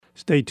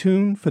Stay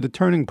tuned for The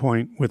Turning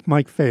Point with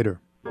Mike Fader.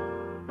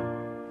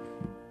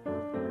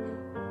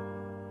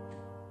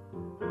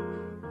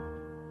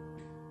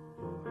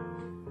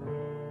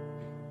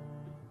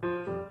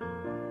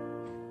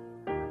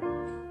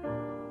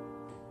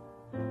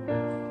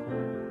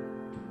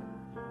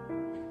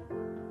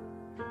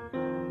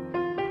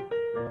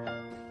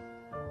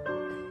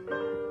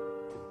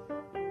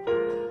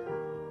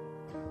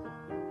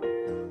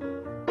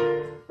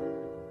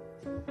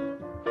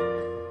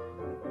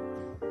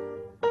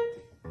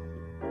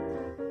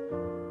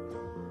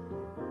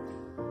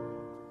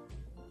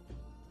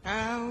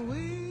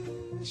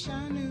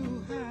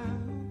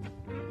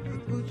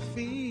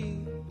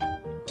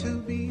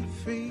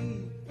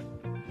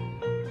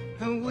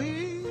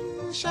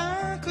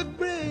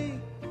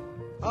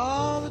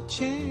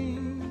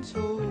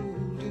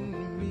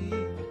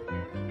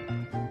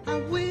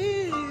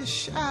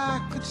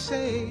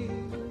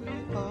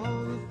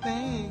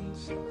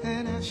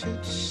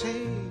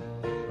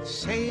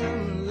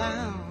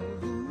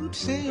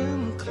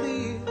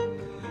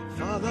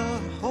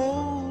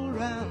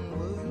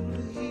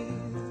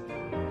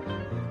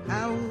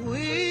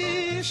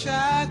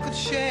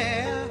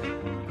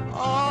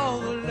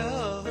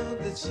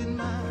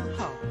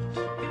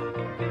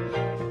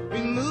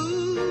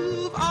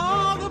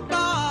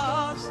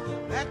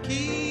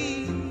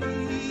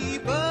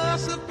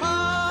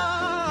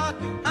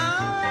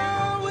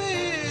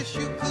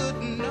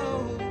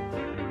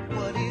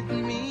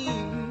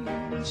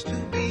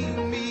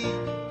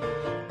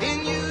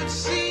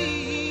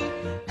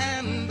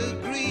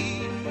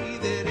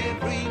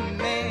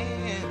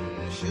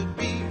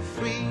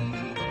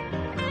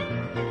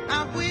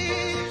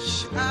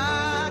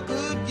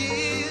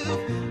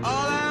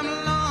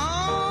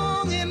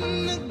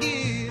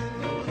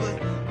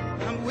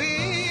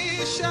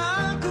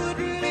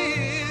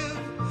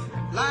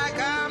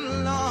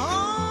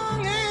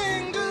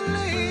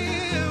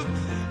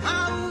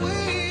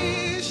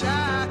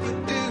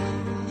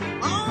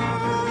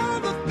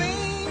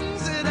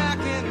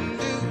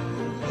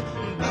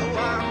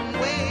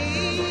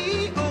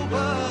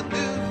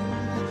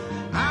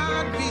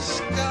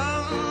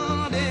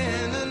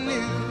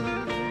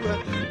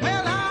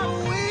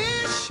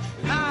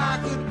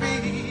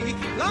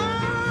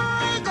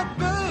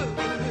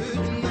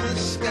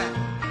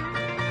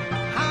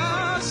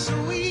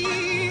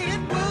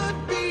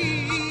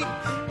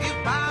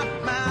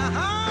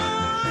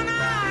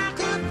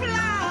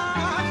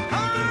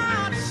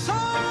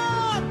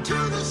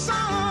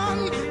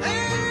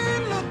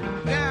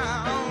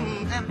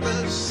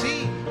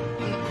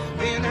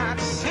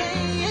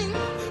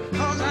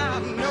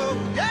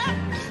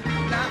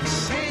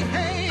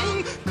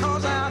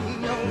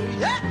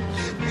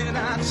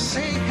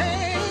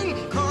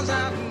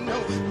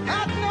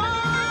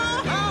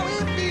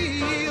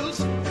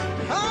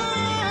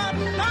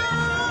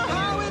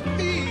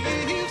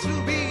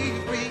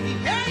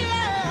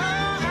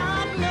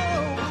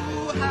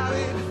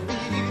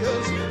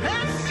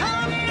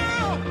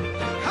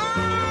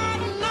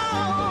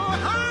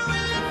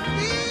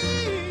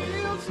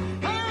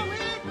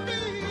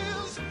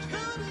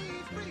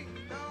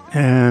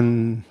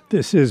 And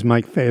this is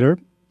Mike Fader.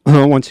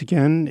 Once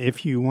again,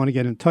 if you want to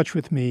get in touch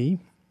with me,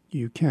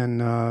 you can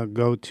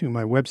go to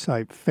my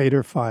website,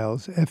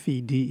 Faderfiles,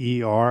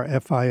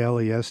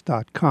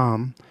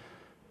 FEDERFILES.com,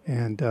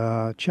 and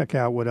check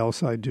out what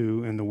else I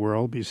do in the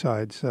world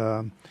besides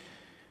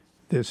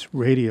this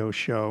radio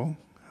show.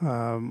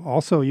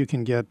 Also, you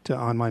can get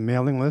on my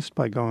mailing list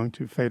by going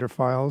to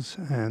Faderfiles,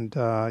 and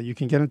you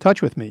can get in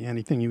touch with me.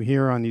 Anything you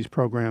hear on these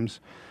programs,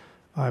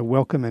 I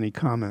welcome any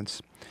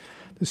comments.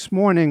 This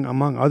morning,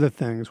 among other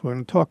things, we're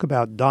going to talk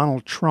about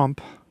Donald Trump,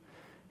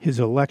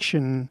 his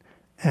election,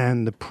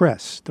 and the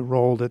press, the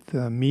role that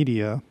the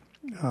media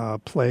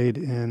played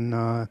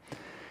in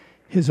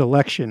his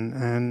election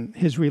and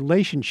his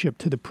relationship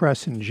to the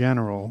press in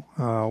general,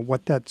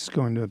 what that's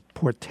going to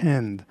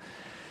portend.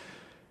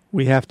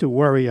 We have to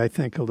worry, I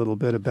think, a little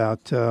bit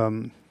about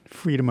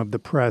freedom of the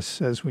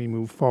press as we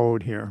move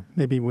forward here.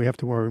 Maybe we have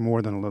to worry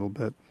more than a little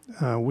bit.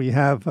 We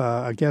have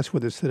a guest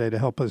with us today to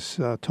help us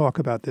talk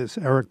about this,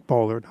 Eric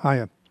Boehlert.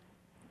 Hiya.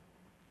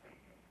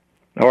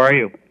 How are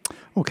you?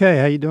 Okay,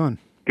 how you doing?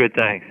 Good,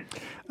 thanks.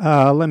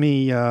 Let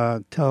me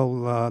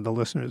tell the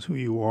listeners who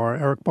you are.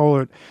 Eric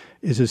Boehlert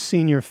is a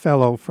senior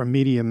fellow for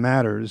Media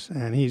Matters,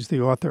 and he's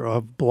the author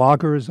of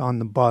Bloggers on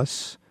the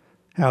Bus,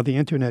 How the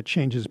Internet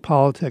Changes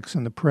Politics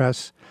and the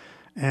Press,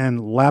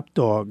 and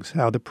Lapdogs,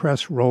 How the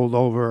Press Rolled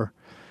Over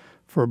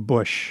for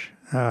Bush.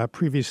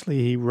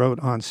 Previously, he wrote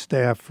on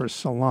staff for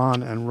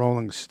Salon and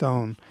Rolling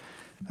Stone.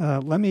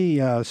 Let me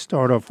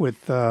start off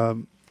with a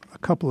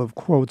couple of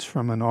quotes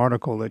from an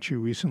article that you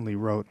recently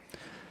wrote.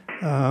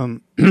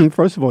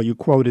 First of all, you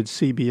quoted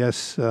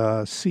CBS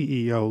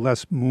CEO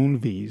Les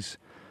Moonves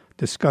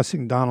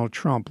discussing Donald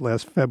Trump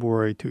last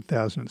February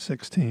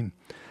 2016.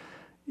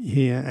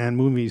 And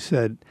Moonves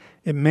said,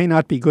 "It may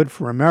not be good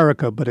for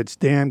America, but it's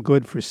damn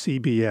good for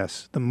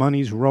CBS. The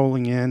money's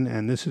rolling in,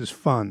 and this is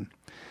fun."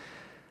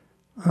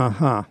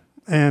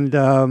 And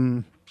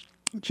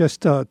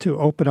just to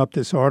open up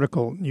this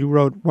article, you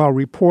wrote, while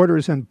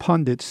reporters and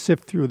pundits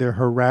sift through their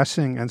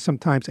harassing and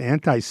sometimes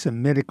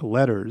anti-Semitic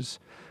letters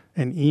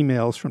and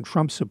emails from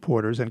Trump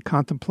supporters and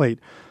contemplate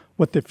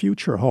what the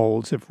future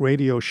holds if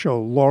radio show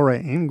host Laura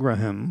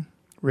Ingraham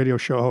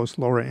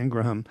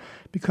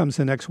becomes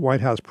the next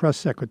White House press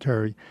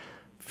secretary,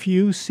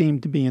 few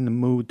seem to be in the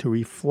mood to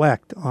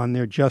reflect on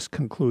their just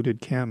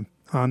concluded campaign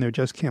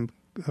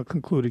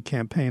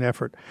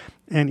effort,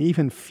 and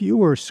even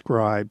fewer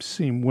scribes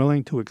seem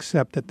willing to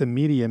accept that the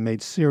media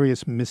made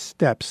serious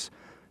missteps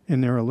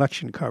in their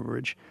election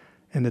coverage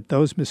and that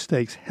those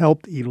mistakes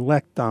helped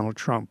elect Donald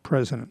Trump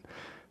president.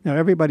 Now,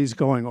 everybody's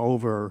going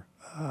over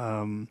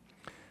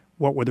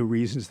what were the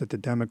reasons that the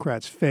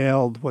Democrats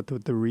failed, what were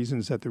the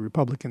reasons that the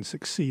Republicans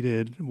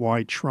succeeded,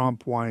 why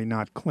Trump, why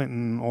not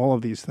Clinton, all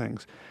of these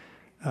things.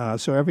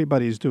 So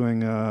everybody's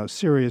doing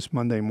serious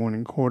Monday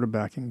morning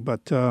quarterbacking.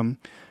 But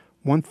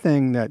one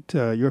thing that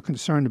you're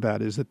concerned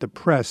about is that the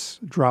press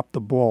dropped the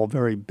ball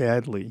very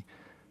badly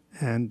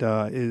and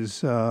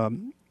is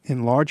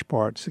in large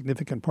part,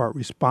 significant part,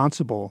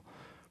 responsible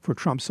for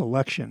Trump's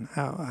election.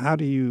 How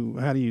do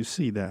you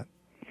see that?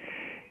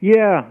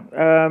 Yeah,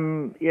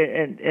 and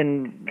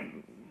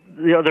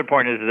the other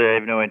point is that I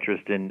have no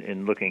interest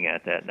in looking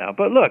at that now.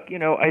 But look,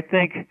 I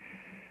think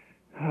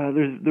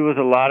there was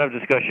a lot of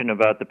discussion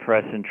about the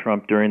press and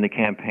Trump during the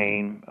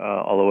campaign,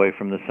 all the way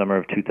from the summer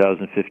of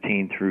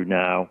 2015 through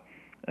now,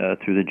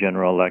 through the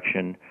general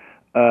election.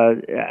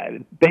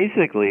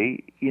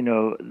 Basically,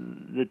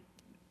 the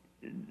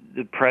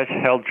press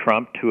held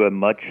Trump to a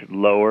much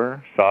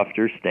lower,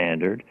 softer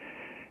standard,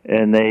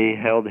 and they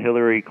held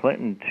Hillary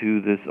Clinton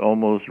to this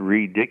almost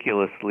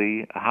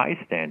ridiculously high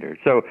standard.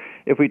 So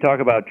if we talk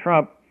about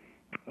Trump,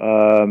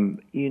 the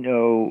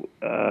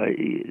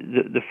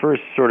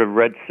first sort of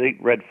red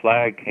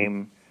flag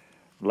came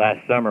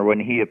last summer when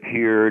he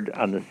appeared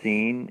on the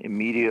scene,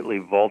 immediately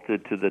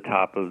vaulted to the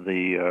top of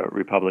the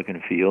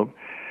Republican field.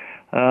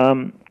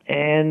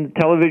 And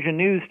television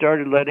news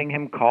started letting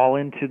him call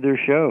into their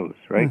shows,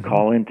 right? Mm-hmm.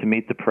 Call in to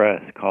Meet the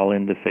Press, call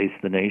in to Face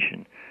the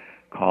Nation,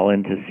 call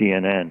in to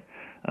CNN.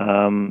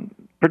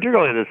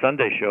 Particularly the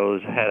Sunday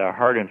shows had a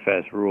hard and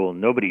fast rule.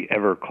 Nobody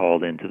ever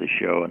called into the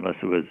show unless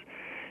it was,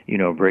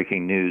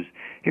 breaking news.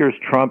 Here's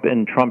Trump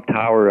in Trump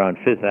Tower on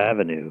Fifth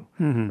Avenue,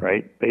 mm-hmm.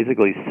 right?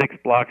 Basically 6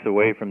 blocks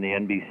away from the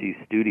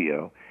NBC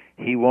studio.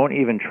 He won't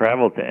even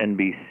travel to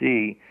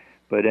NBC,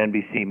 but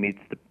NBC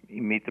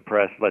Meet the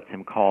Press lets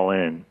him call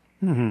in.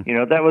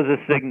 Mm-hmm. That was a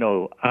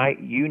signal.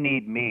 You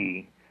need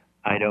me.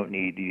 I don't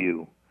need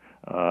you.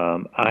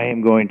 I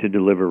am going to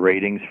deliver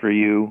ratings for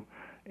you,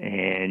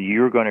 and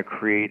you're going to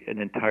create an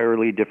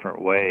entirely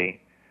different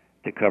way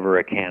to cover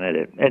a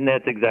candidate. And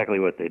that's exactly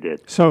what they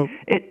did. So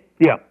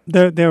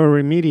they were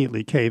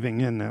immediately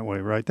caving in that way,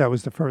 right? That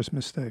was the first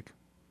mistake.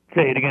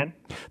 Say it again?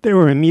 They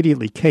were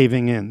immediately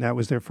caving in. That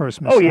was their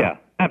first mistake. Oh, yeah,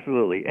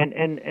 absolutely. And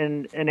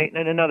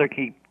another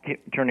key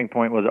turning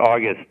point was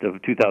August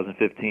of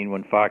 2015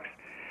 when Fox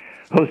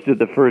hosted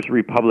the first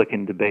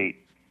Republican debate.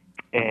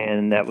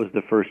 And that was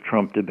the first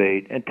Trump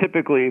debate. And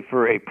typically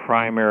for a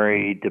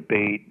primary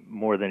debate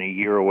more than a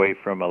year away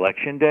from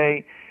Election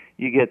Day,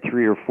 you get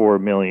 3 or 4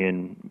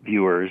 million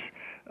viewers.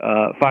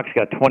 Fox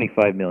got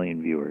 25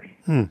 million viewers,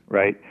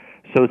 right?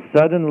 So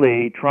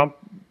suddenly Trump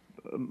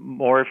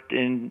morphed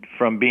in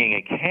from being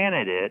a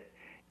candidate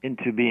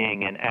into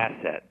being an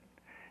asset.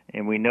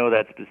 And we know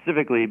that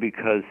specifically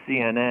because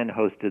CNN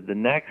hosted the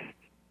next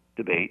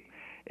debate,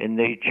 and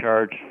they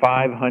charged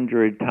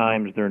 500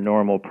 times their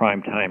normal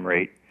primetime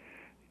rate.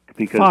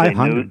 Because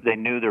they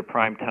knew their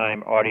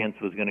primetime audience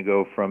was going to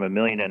go from 1.5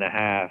 million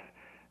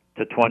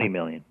to 20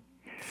 million.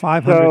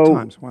 500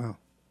 times, wow.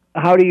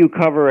 How do you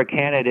cover a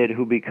candidate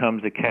who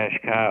becomes a cash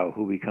cow,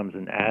 who becomes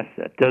an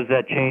asset? Does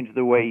that change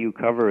the way you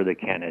cover the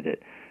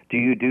candidate? Do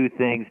you do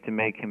things to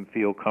make him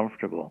feel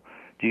comfortable?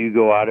 Do you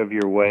go out of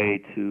your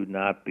way to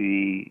not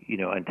be,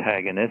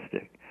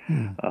 antagonistic?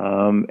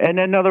 And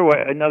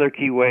another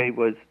key way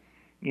was,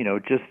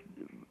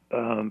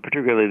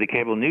 particularly the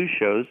cable news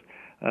shows,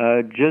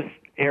 just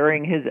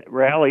airing his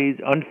rallies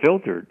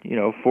unfiltered,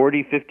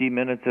 40, 50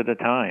 minutes at a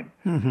time.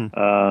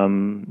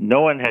 Mm-hmm.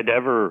 No one had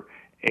ever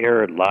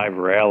aired live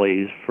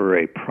rallies for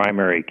a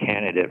primary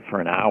candidate for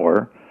an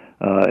hour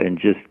and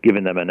just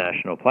given them a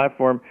national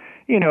platform.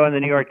 And the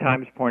New York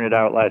Times pointed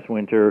out last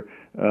winter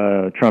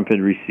Trump had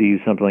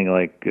received something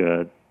like,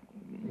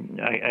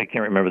 I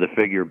can't remember the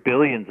figure,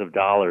 billions of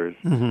dollars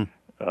mm-hmm.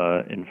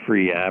 In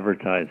free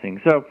advertising.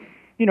 So,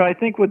 I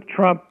think with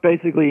Trump,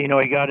 basically, he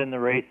got in the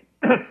race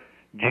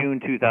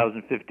June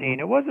 2015.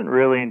 It wasn't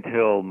really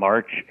until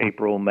March,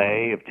 April,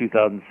 May of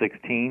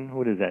 2016,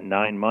 what is that,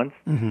 9 months,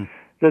 mm-hmm.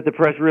 that the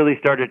press really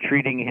started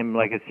treating him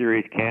like a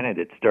serious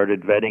candidate,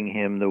 started vetting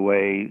him the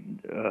way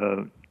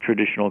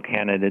traditional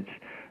candidates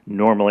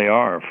normally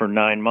are. For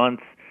 9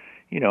 months,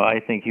 I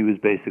think he was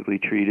basically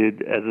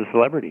treated as a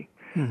celebrity.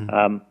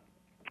 Mm-hmm.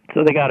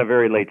 So they got a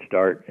very late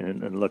start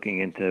in looking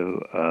into,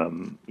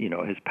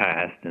 his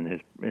past and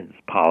his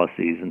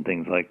policies and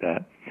things like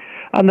that.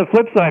 On the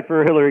flip side,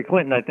 for Hillary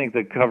Clinton, I think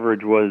the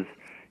coverage was,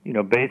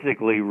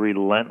 basically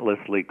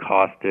relentlessly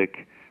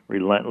caustic,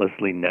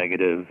 relentlessly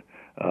negative,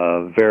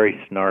 very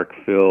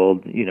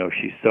snark-filled.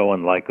 She's so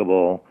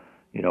unlikable.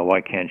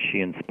 Why can't she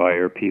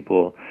inspire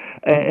people?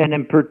 And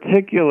in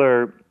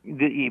particular,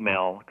 the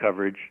email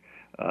coverage,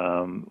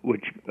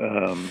 which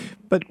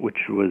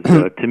was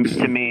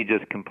to me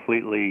just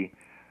completely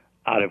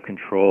out of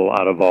control,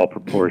 out of all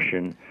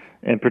proportion,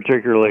 and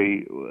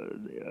particularly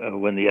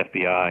when the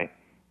FBI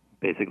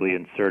basically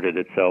inserted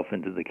itself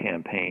into the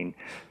campaign.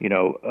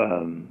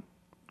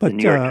 The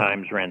New York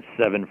Times ran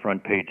 7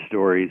 front-page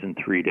stories in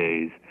 3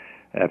 days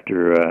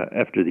after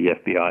the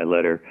FBI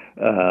letter.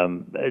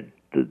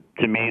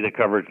 To me, the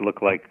coverage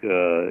looked like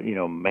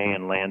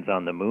man lands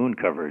on the moon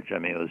coverage. I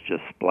mean, it was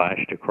just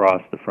splashed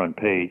across the front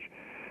page.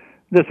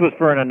 This was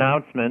for an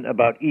announcement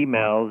about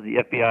emails the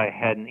FBI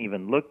hadn't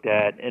even looked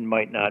at and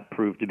might not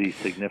prove to be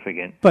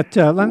significant, but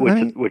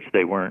which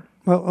they weren't.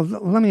 Well,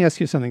 let me ask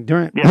you something.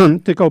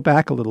 To go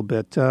back a little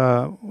bit,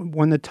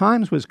 when the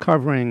Times was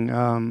covering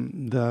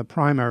the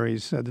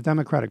primaries, the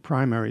Democratic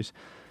primaries,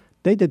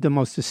 they did the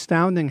most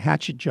astounding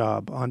hatchet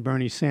job on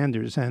Bernie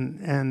Sanders,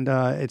 and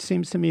it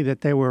seems to me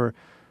that they were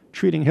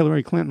treating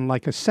Hillary Clinton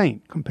like a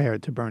saint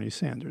compared to Bernie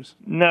Sanders.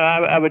 No,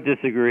 I would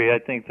disagree. I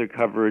think the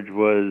coverage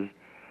was,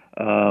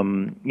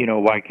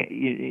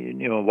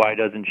 why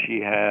doesn't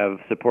she have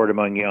support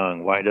among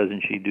young? Why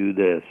doesn't she do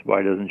this?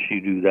 Why doesn't she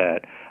do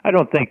that? I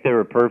don't think they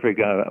were perfect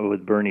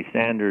with Bernie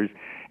Sanders.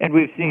 And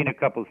we've seen a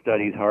couple of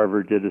studies.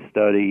 Harvard did a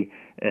study,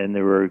 and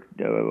there were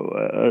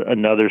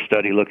another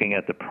study looking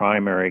at the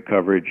primary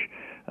coverage.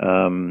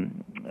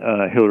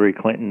 Hillary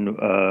Clinton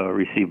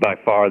received by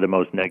far the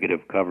most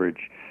negative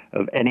coverage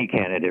of any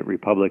candidate,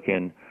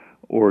 Republican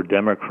or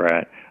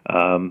Democrat.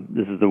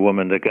 This is the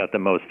woman that got the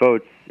most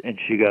votes, and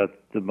she got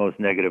the most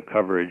negative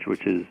coverage,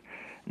 which is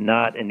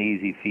not an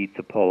easy feat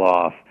to pull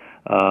off.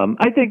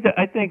 I think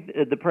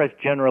the press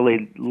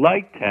generally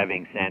liked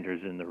having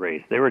Sanders in the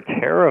race. They were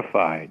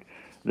terrified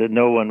that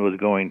no one was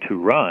going to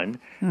run,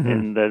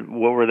 and that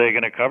what were they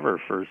going to cover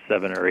for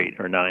 7 or 8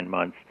 or 9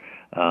 months?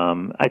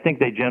 I think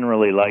they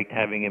generally liked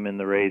having him in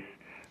the race.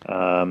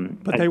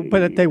 But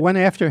they went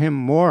after him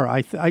more.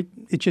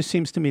 It just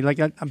seems to me like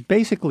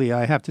basically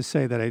I have to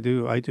say that I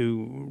do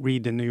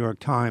read the New York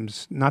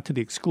Times, not to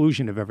the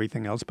exclusion of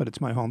everything else, but it's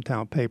my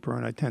hometown paper,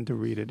 and I tend to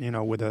read it,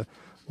 with a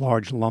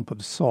large lump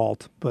of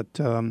salt. But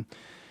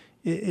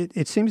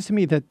it seems to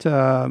me that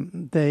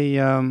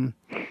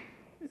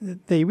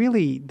they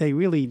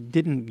really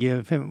didn't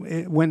give him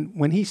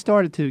when he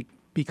started to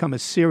become a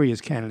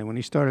serious candidate, when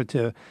he started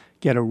to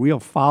get a real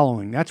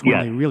following. That's when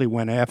they really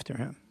went after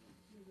him.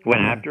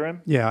 Went after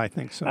him? Yeah, I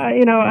think so.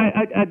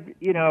 The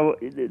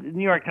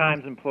New York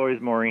Times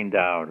employs Maureen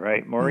Dowd,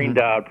 right? Maureen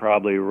Dowd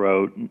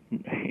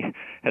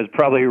has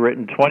probably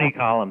written 20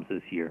 columns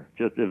this year,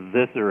 just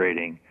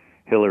eviscerating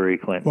Hillary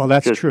Clinton. Well,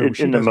 that's true.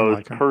 In the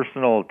most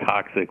personal,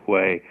 toxic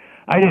way.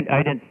 I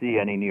didn't see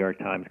any New York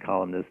Times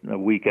columnist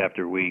week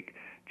after week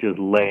just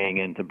laying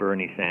into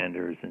Bernie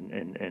Sanders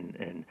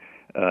and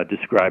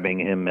describing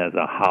him as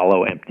a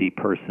hollow, empty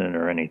person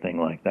or anything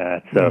like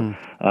that. So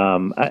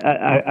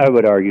I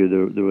would argue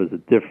there was a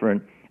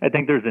different. I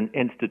think there's an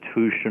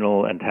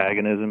institutional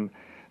antagonism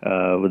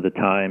with the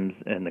Times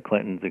and the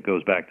Clintons. It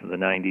goes back to the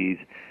 90s.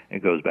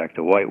 It goes back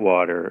to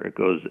Whitewater. It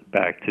goes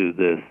back to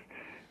this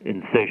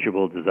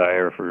insatiable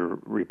desire for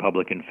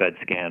Republican-fed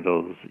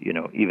scandals,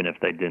 even if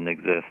they didn't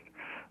exist.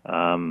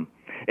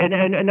 And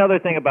another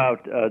thing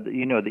about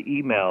the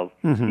emails,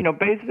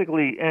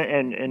 basically,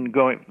 and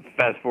going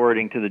fast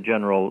forwarding to the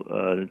general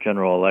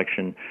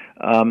election,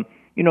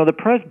 the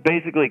press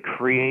basically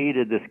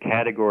created this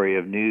category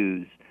of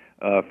news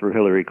for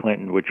Hillary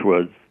Clinton, which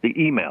was the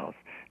emails.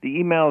 The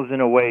emails,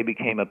 in a way,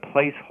 became a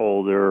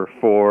placeholder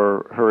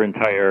for her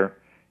entire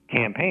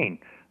campaign.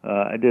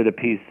 I did a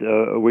piece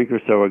a week or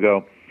so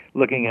ago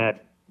looking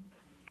at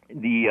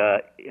the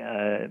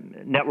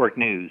network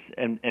news,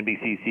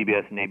 NBC,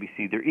 CBS, and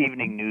ABC, their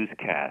evening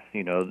newscasts,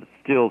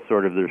 still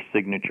sort of their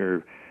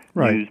signature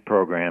news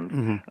programs.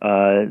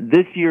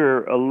 This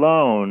year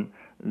alone,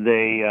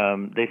 they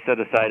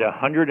set aside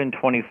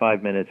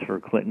 125 minutes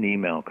for Clinton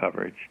email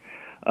coverage.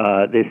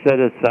 They set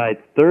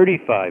aside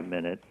 35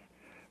 minutes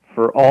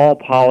for all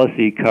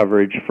policy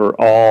coverage for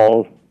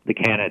all the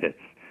candidates: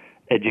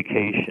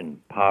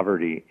 education,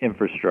 poverty,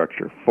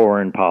 infrastructure,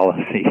 foreign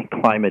policy,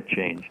 climate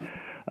change.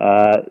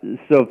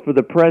 So for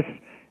the press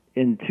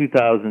in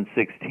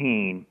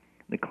 2016,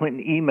 the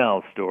Clinton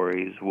email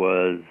stories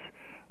was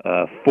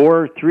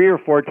 3 or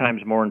 4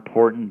 times more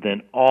important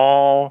than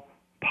all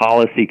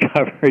policy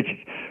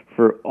coverage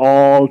for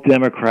all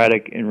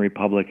Democratic and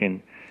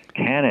Republican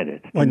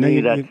candidates. To me,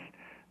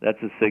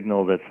 that's a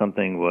signal that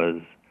something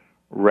was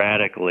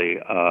radically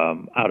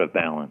out of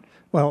balance.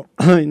 Well,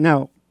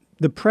 now,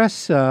 the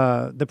press,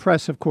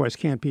 of course,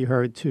 can't be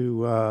heard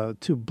to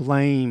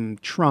blame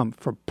Trump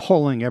for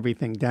pulling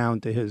everything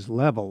down to his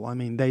level. I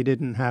mean, they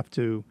didn't have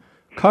to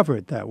cover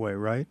it that way,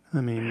 right?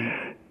 I mean,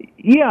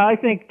 Yeah, I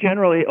think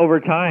generally over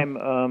time,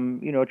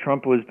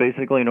 Trump was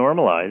basically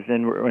normalized,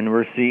 and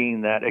we're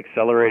seeing that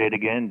accelerated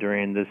again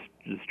during this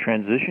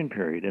transition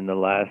period in the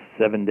last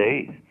 7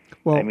 days.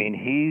 Well, I mean,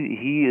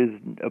 he is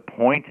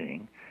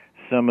appointing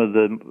some of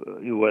the,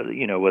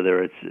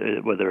 whether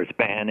it's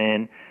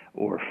Bannon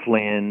or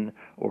Flynn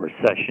or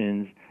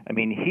Sessions. I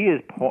mean, he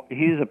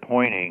is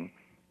appointing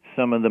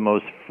some of the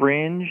most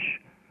fringe,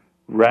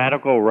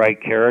 radical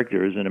right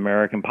characters in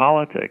American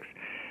politics.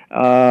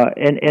 I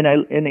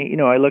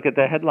look at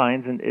the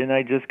headlines and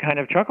I just kind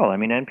of chuckle. I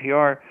mean,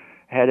 NPR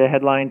had a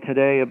headline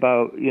today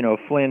about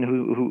Flynn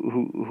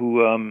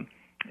who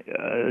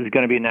is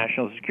going to be a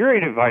national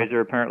security advisor.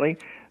 Apparently,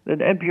 the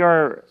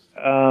NPR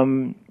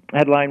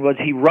headline was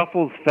he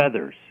ruffles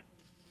feathers.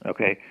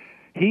 Okay,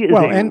 he is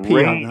raging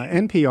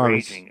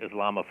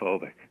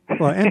Islamophobic.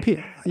 Well,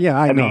 NPR, yeah,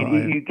 I know.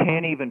 mean, you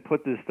can't even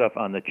put this stuff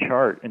on the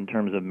chart in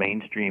terms of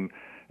mainstream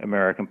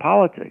American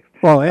politics.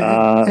 Well,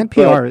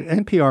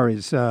 NPR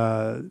is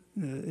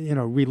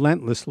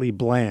relentlessly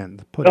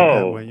bland. Put it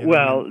that way.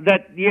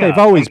 They've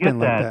always been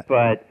like that.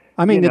 But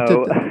I mean,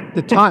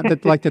 the time,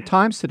 like the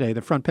Times today,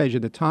 the front page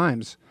of the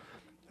Times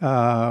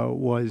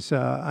was.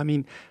 I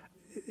mean,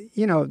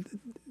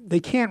 they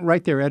can't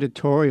write their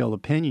editorial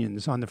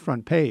opinions on the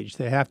front page.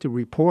 They have to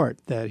report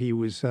that he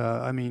was.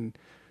 I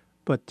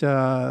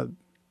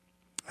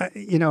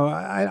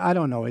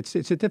don't know. It's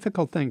a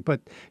difficult thing,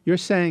 but you're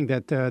saying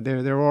that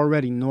they're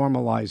already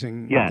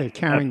normalizing. Yes, they're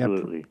carrying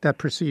that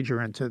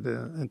procedure into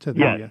the.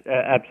 Yes,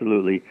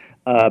 absolutely.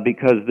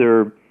 Because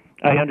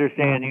I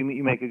understand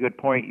you make a good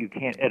point. You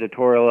can't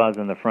editorialize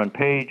on the front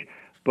page,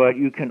 but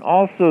you can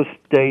also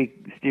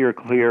steer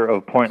clear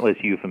of pointless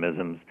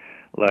euphemisms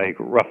like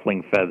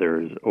ruffling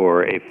feathers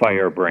or a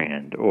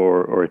firebrand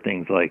or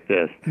things like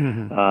this.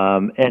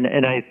 Mm-hmm.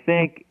 And I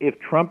think if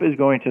Trump is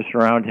going to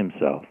surround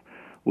himself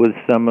with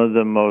some of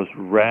the most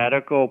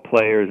radical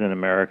players in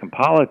American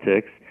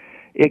politics,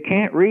 it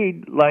can't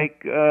read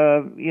like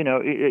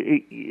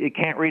it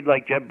can't read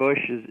like Jeb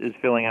Bush is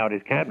filling out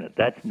his cabinet.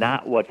 That's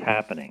not what's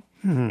happening.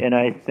 Mm-hmm. And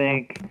I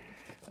think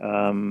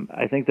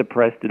the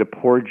press did a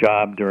poor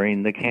job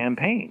during the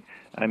campaign.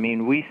 I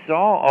mean, we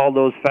saw all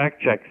those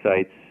fact check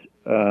sites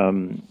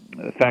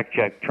fact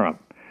check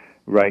Trump,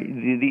 right?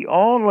 The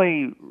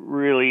only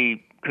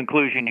really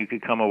conclusion you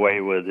could come away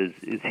with is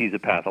he's a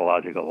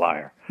pathological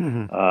liar.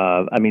 Mm-hmm.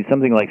 I mean,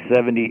 something like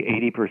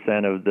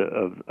 70-80%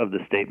 of the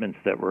statements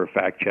that were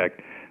fact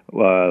checked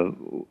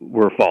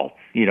were false.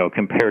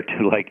 Compared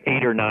to like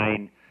 8 or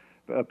 9%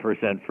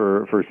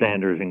 for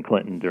Sanders and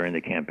Clinton during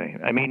the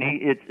campaign. I mean,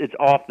 it's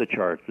off the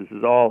charts. This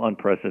is all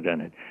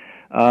unprecedented.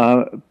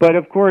 But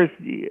of course,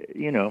 the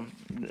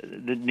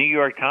New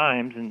York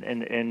Times and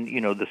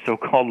the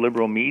so-called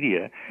liberal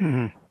media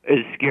mm-hmm.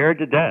 is scared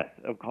to death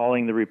of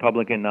calling the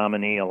Republican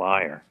nominee a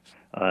liar,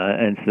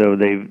 and so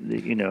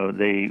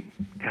they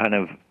kind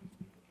of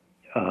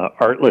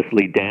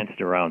artlessly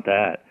danced around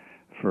that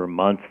for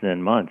months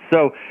and months.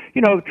 So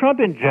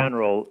Trump in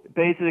general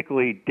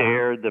basically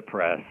dared the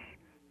press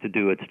to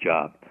do its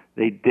job.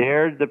 He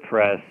dared the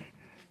press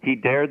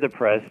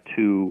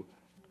to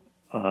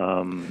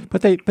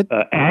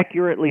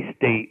accurately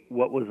state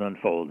what was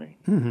unfolding.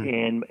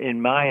 Mm-hmm.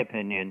 In my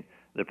opinion,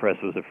 the press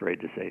was afraid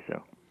to say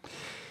so.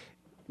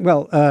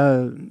 Well,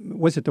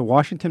 was it the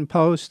Washington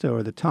Post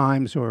or the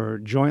Times or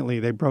jointly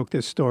they broke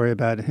this story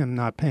about him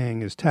not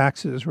paying his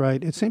taxes,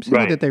 right? It seems to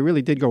me that they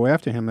really did go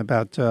after him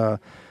about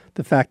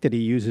the fact that he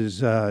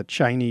uses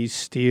Chinese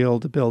steel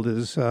to build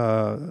his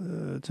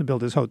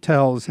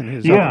hotels and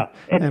his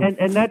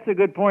and that's a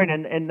good point,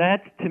 and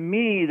that's, to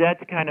me,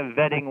 that's kind of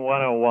vetting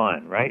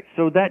 101, right?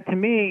 So that, to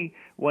me,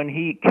 when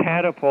he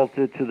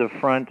catapulted to the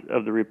front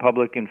of the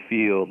Republican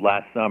field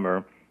last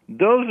summer,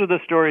 those are the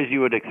stories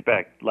you would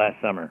expect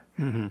last summer.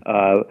 Mm-hmm.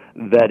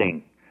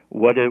 Vetting.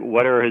 What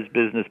are his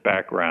business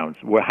backgrounds?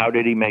 How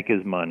did he make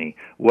his money?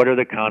 What are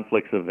the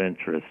conflicts of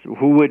interest?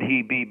 Who would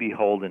he be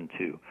beholden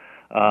to?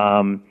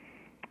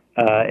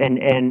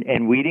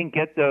 And we didn't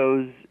get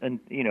those. And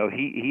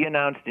he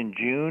announced in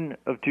June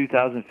of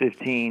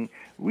 2015.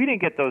 We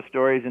didn't get those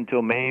stories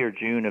until May or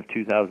June of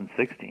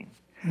 2016.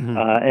 Mm-hmm.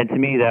 And to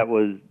me, that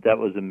was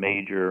a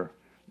major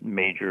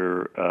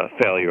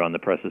failure on the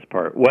press's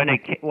part. When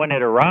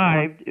it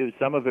arrived,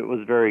 some of it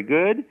was very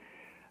good.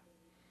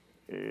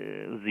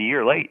 It was a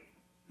year late.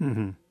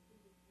 Mm-hmm.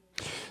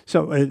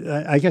 So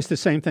I guess the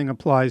same thing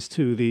applies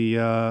to the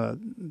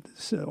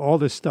all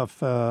this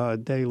stuff a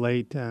day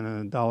late and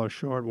a dollar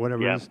short,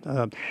 whatever it is.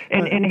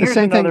 And here's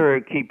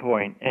another key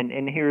point,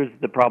 and here's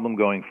the problem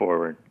going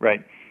forward,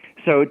 right?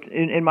 So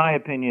in my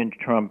opinion,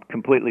 Trump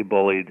completely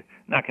bullied,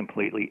 not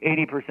completely,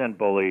 80%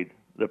 bullied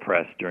the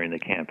press during the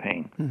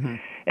campaign. Mm-hmm.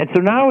 And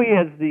so now he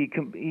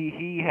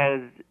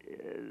has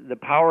the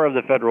power of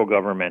the federal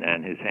government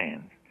in his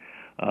hands.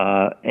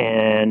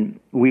 And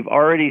we've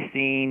already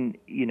seen,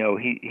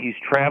 he's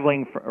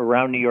traveling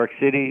around New York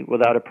City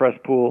without a press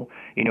pool.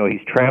 He's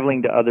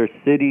traveling to other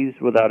cities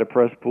without a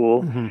press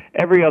pool. Mm-hmm.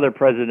 Every other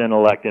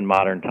president-elect in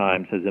modern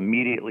times has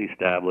immediately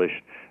established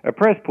a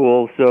press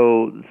pool,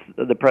 so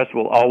the press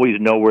will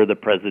always know where the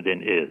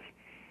president is.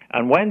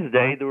 On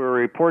Wednesday, there were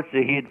reports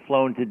that he had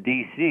flown to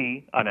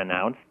D.C.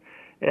 unannounced,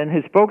 and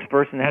his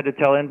spokesperson had to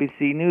tell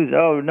NBC News,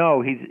 "Oh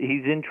no, he's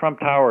in Trump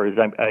Towers.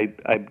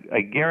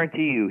 I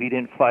guarantee you, he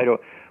didn't fly to."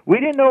 We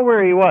didn't know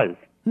where he was.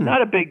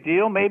 Not a big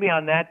deal, maybe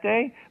on that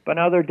day, but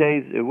on other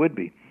days it would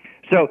be.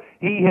 So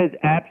he has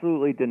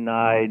absolutely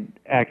denied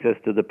access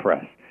to the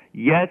press.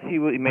 Yes, he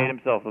made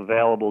himself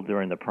available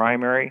during the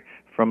primary.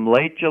 From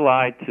late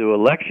July to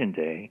Election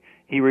Day,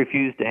 he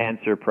refused to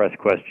answer press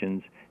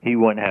questions. He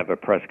wouldn't have a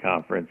press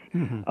conference.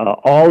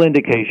 All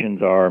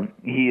indications are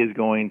he is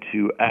going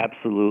to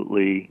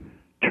absolutely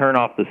turn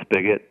off the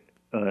spigot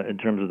in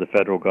terms of the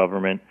federal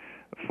government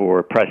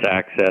for press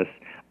access.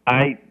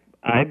 I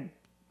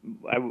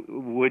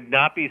would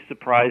not be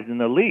surprised in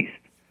the least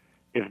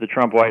if the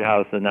Trump White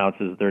House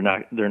announces they're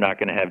not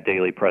going to have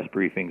daily press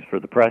briefings for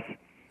the press,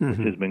 which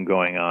has been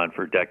going on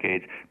for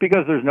decades,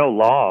 because there's no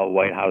law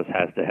White House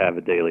has to have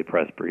a daily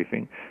press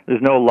briefing.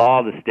 There's no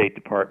law the State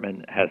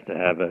Department has to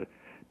have a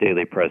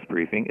daily press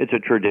briefing. It's a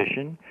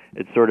tradition.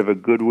 It's sort of a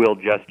goodwill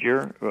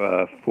gesture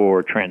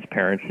for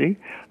transparency.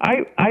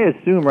 I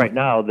assume right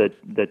now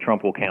that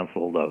Trump will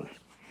cancel those.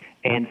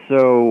 And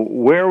so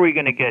where are we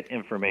going to get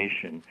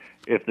information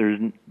if there's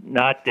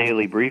not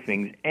daily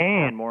briefings?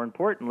 And more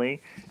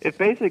importantly, if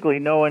basically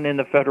no one in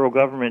the federal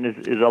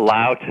government is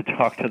allowed to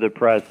talk to the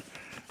press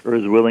or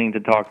is willing to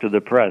talk to the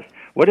press?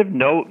 What if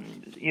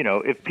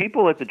if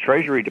people at the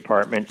Treasury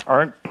Department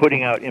aren't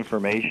putting out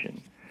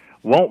information,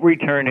 won't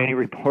return any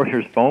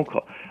reporter's phone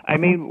call? I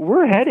mean,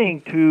 we're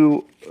heading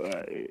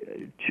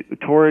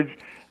towards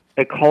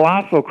a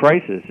colossal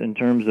crisis in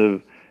terms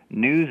of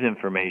news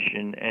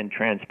information and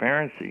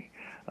transparency.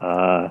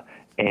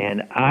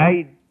 And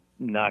I'm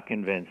not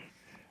convinced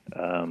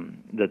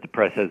that the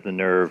press has the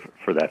nerve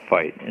for that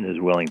fight and is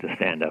willing to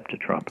stand up to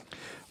Trump.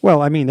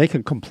 Well, I mean, they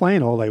can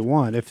complain all they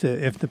want. If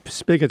the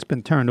spigot's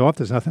been turned off,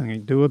 there's nothing they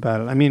can do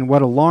about it. I mean,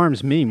 what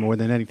alarms me more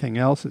than anything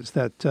else is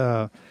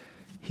that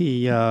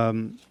he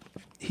is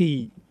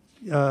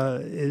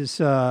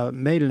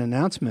made an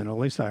announcement, or at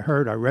least I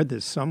read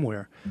this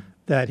somewhere,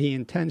 that he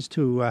intends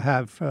to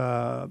have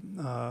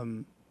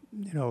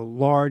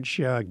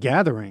large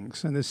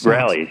gatherings in this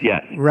rallies,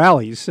 yes,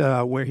 rallies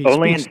where he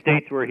only speaks, in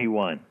states where he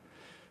won.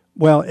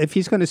 Well, if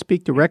he's going to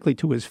speak directly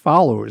to his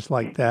followers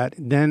like that,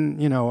 then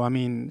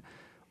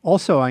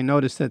Also, I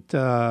noticed that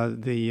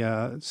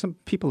some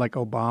people like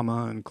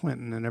Obama and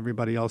Clinton and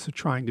everybody else are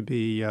trying to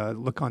be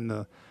look on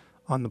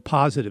the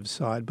positive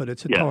side, but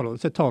it's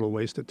a total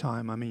waste of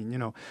time. I mean,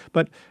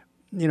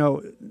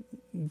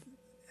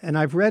 and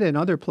I've read in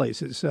other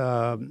places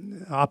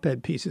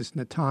op-ed pieces in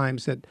the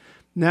Times that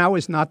now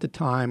is not the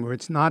time, or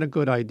it's not a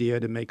good idea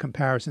to make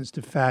comparisons to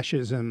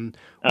fascism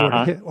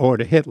or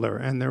to Hitler.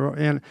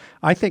 And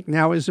I think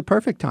now is the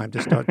perfect time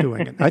to start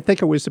doing it. I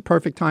think it was the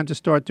perfect time to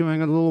start doing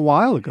it a little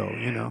while ago.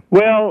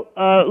 Well,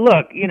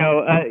 look,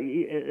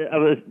 I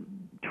was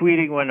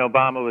tweeting when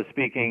Obama was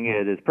speaking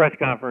at his press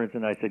conference,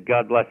 and I said,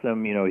 God bless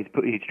him.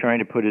 He's trying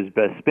to put his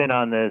best spin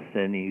on this,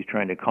 and he's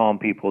trying to calm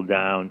people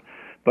down.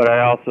 But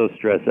I also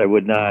stress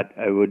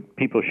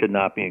people should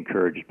not be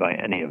encouraged by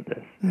any of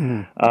this.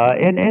 On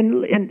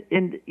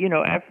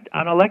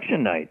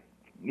election night,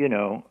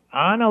 I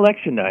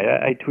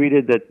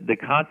tweeted that the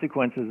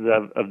consequences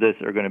of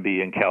this are going to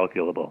be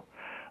incalculable.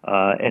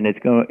 And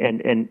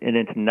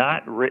it's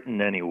not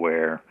written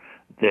anywhere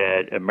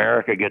that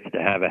America gets to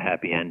have a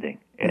happy ending.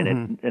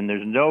 And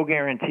there's no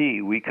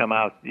guarantee we come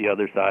out the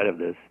other side of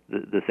this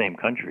the same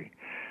country.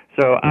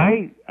 So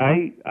I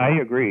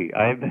agree.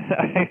 I've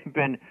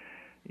been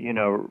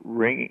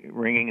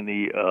ringing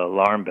the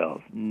alarm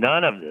bells.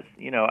 None of this.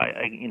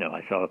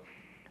 I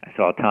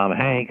saw Tom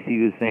Hanks. He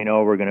was saying,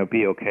 "Oh, we're going to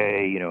be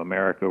okay.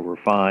 America, we're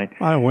fine."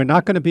 We're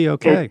not going to be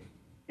okay.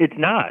 It's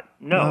not.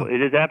 No,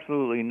 it is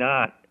absolutely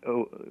not.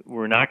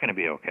 We're not going to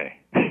be okay.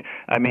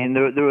 I mean,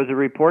 there was a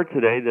report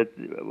today that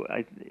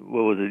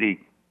the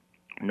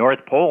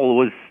North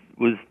Pole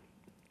was.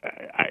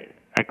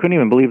 I couldn't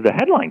even believe the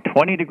headline.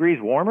 20 degrees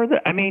warmer.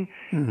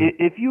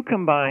 If you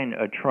combine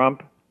a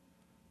Trump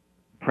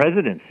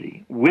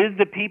presidency with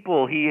the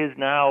people he has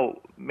now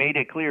made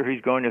it clear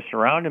he's going to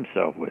surround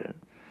himself with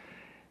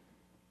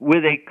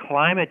a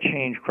climate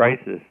change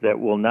crisis that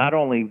will not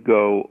only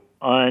go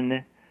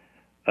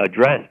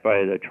unaddressed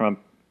by the Trump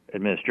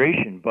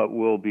administration, but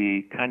will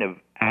be kind of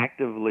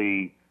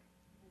actively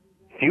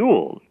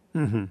fueled.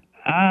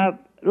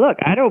 Look,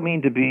 I don't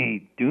mean to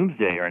be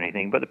doomsday or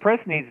anything, but the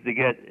press needs to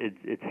get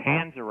its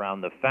hands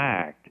around the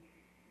fact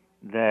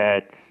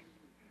that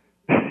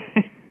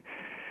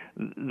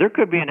there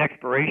could be an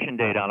expiration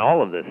date on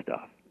all of this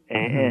stuff.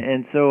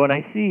 And so when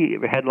I see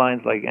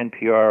headlines like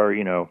NPR,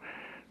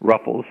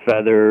 ruffles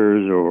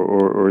feathers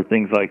or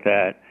things like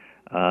that,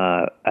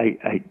 I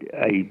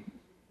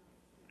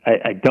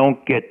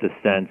don't get the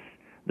sense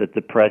that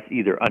the press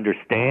either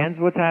understands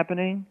what's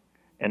happening.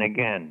 And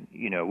again,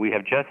 we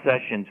have Jeff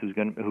Sessions, who's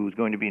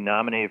going to be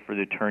nominated for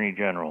the Attorney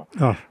General.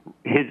 Oh.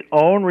 His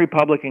own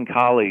Republican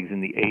colleagues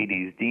in the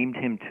 80s deemed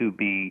him to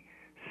be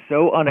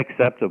so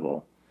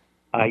unacceptable,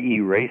 i.e.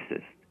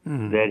 racist,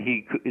 that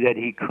he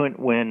couldn't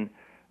win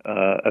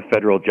a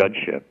federal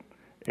judgeship,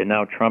 and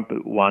now Trump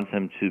wants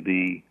him to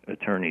be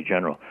attorney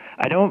general.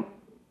 I don't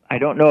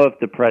know if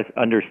the press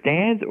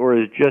understands or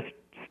is just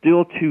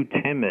still too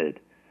timid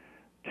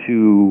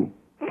to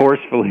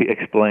forcefully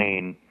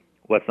explain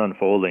what's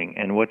unfolding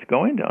and what's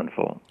going to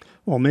unfold.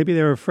 Well, maybe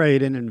they're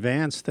afraid in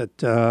advance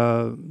that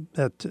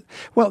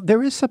well,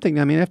 there is something.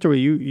 I mean, after all,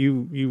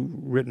 you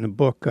written a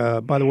book.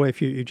 By the way,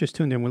 if you just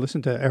tuned in, we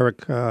listened to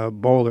Eric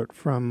Boehlert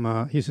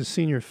from. He's a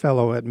senior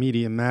fellow at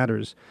Media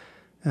Matters.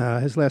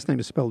 His last name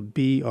is spelled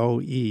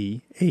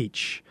Boehlert,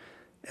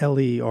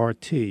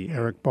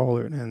 Eric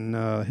Boehlert,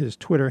 and his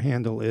Twitter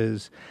handle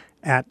is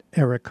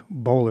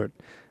 @EricBoehlert.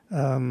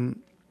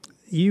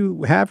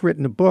 You have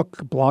written a book,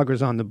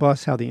 Bloggers on the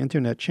Bus, How the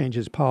Internet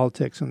Changes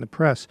Politics and the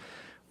Press.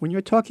 When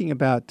you're talking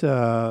about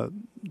the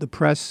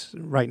press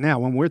right now,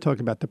 when we're talking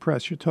about the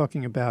press, you're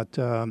talking about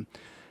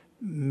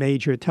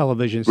major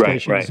television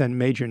stations and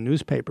major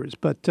newspapers.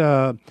 But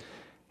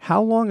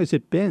how long has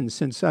it been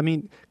since, I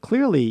mean,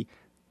 clearly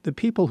the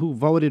people who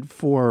voted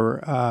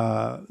for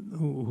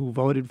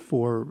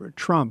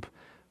Trump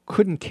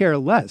couldn't care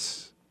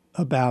less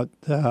about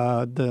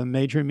the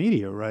major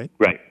media, right?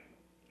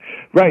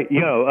 Right. You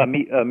know,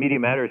 Media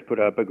Matters put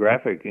up a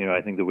graphic,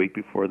 I think the week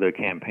before the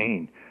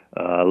campaign,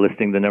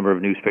 listing the number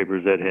of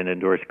newspapers that had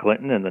endorsed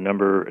Clinton and the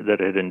number that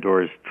had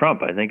endorsed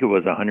Trump. I think it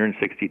was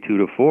 162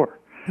 to 4.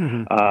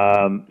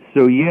 Mm-hmm.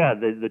 So, yeah,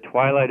 the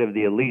twilight of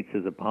the elites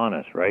is upon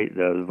us, right?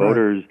 The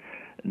voters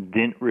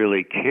didn't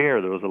really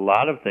care. There was a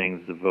lot of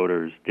things the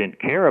voters didn't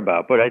care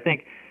about. But I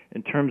think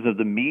in terms of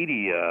the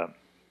media,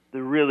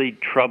 the really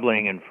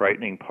troubling and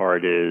frightening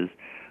part is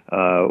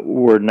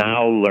we're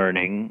now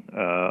learning,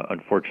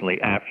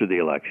 unfortunately, after the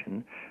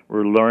election,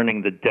 we're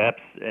learning the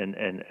depths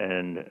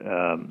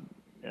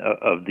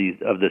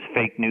of this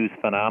fake news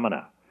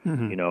phenomena.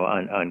 Mm-hmm.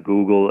 On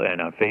Google and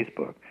on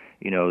Facebook.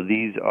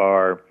 These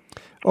are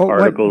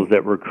articles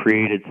that were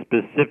created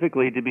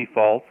specifically to be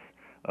false.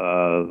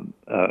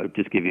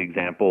 Just give you an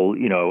example.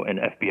 An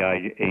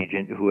FBI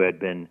agent who had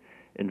been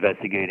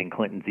investigating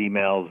Clinton's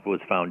emails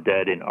was found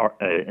dead in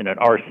an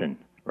arson.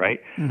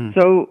 Right? Mm-hmm.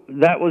 So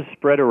that was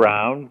spread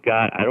around,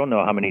 got I don't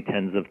know how many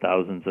tens of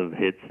thousands of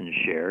hits and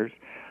shares,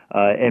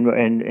 and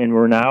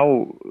we're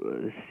now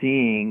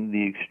seeing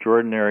the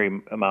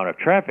extraordinary amount of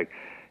traffic.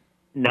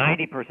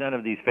 90%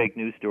 of these fake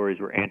news stories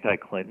were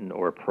anti-Clinton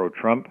or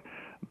pro-Trump.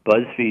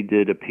 BuzzFeed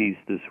did a piece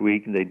this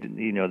week, and they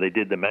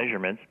did the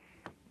measurements.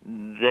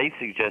 They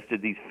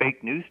suggested these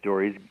fake news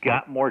stories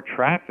got more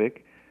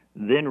traffic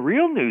than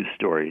real news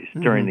stories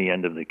during the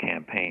end of the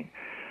campaign.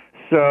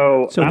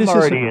 So I'm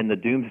already in the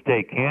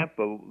doomsday camp,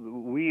 but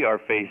we are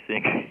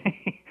facing,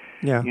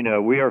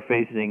 we are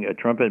facing a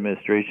Trump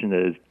administration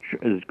that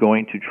is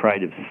going to try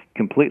to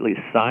completely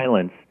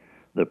silence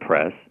the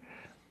press.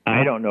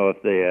 I don't know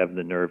if they have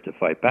the nerve to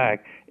fight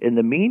back. In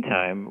the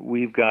meantime,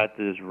 we've got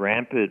this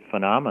rampant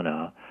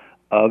phenomena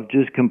of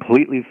just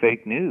completely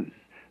fake news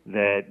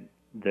that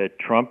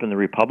Trump and the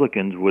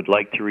Republicans would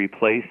like to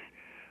replace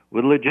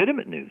with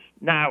legitimate news.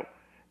 Now,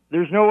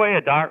 there's no way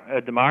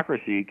a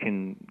democracy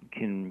can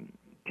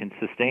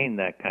sustain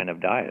that kind of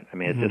diet. I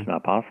mean, it's just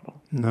not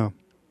possible. No.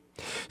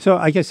 So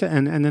I guess,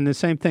 and then the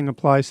same thing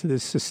applies to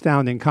this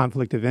astounding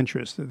conflict of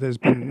interest. There's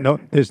been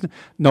there's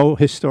no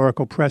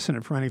historical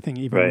precedent for anything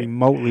even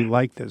remotely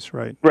like this,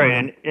 right? Right,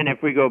 and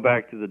if we go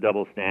back to the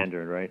double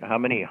standard, right? How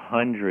many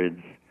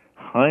hundreds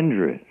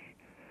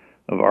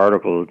of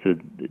articles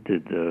did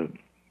the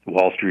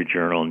Wall Street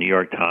Journal, New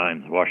York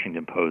Times,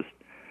 Washington Post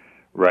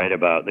write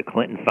about the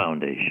Clinton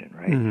Foundation,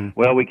 right? Mm-hmm.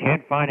 Well, we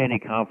can't find any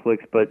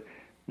conflicts, but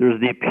there's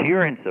the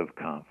appearance of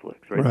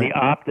conflicts, right? The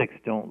optics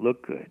don't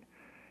look good.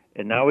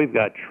 And now we've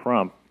got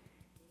Trump,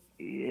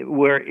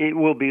 where it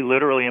will be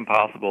literally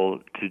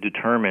impossible to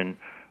determine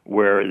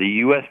where the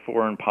U.S.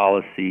 foreign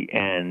policy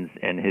ends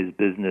and his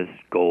business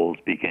goals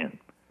begin.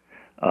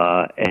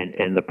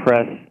 And the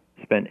press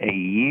spent a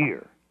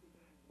year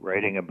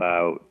writing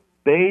about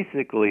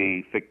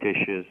basically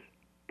fictitious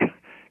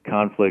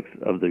conflicts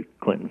of the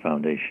Clinton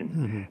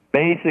Foundation,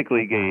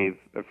 basically gave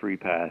a free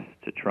pass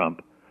to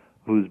Trump,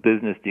 whose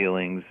business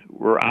dealings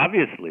were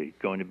obviously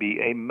going to be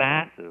a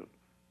massive,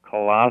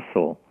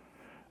 colossal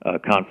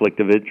conflict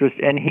of interest,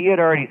 and he had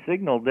already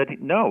signaled that he's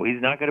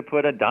not going to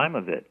put a dime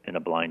of it in a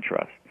blind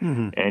trust,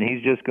 and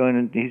he's just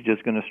going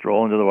to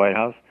stroll into the White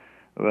House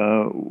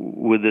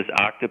with this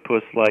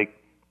octopus-like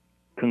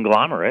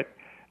conglomerate,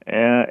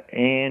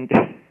 and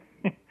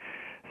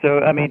so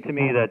I mean, to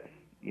me, that's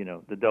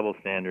the double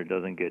standard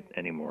doesn't get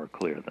any more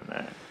clear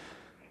than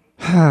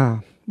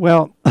that.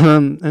 Well,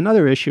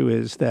 another issue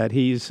is that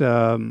he's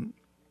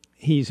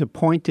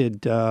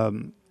appointed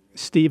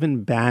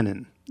Stephen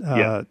Bannon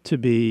to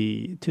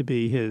be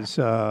his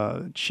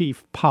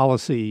chief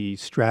policy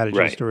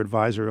strategist or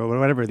advisor or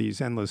whatever these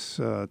endless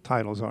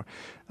titles are.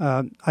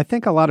 I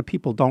think a lot of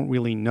people don't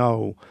really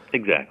know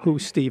who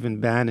Stephen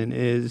Bannon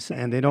is,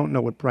 and they don't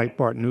know what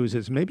Breitbart News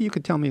is. Maybe you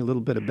could tell me a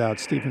little bit about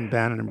Stephen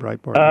Bannon and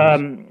Breitbart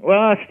News.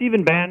 Well,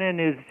 Stephen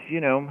Bannon is, he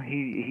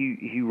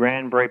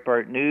ran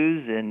Breitbart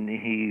News, and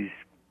he's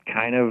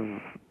kind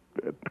of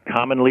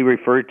commonly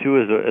referred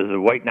to as a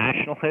white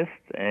nationalist,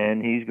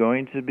 and he's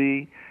going to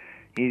be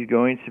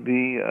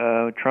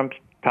Trump's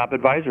top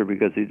advisor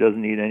because he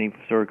doesn't need any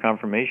sort of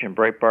confirmation.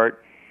 Breitbart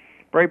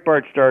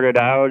started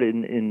out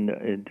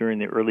in during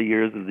the early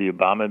years of the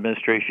Obama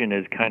administration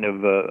as kind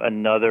of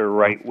another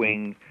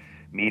right-wing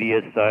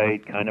media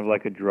site, kind of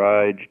like a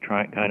Drudge,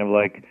 kind of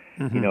like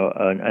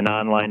an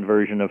online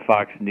version of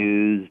Fox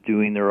News,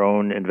 doing their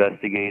own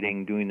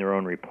investigating, doing their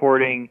own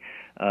reporting,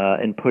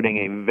 and putting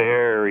a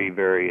very,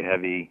 very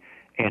heavy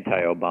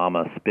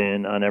anti-Obama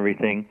spin on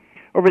everything.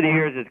 Over the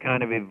years, it's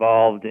kind of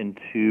evolved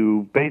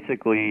into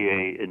basically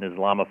an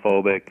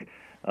Islamophobic,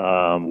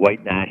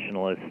 white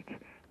nationalist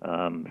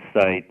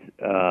site,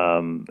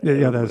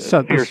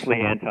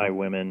 fiercely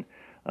anti-women.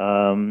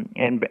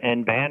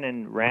 And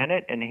Bannon ran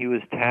it, and he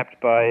was tapped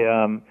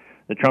by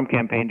the Trump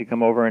campaign to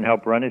come over and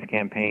help run his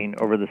campaign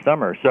over the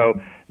summer. So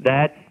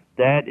that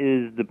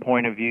is the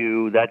point of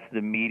view. That's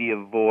the media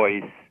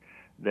voice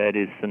that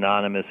is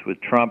synonymous with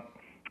Trump.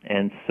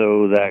 And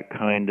so that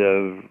kind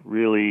of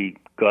really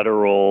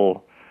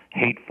guttural,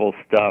 hateful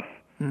stuff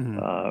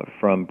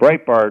from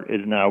Breitbart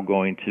is now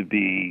going to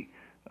be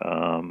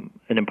an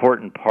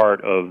important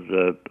part of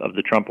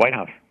the Trump White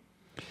House.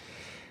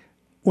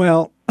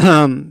 Well,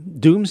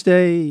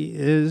 doomsday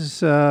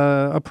is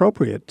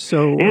appropriate.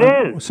 So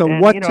it is. So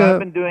and, what? I've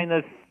been doing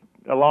this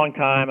a long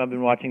time. I've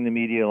been watching the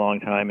media a long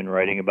time and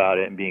writing about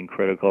it and being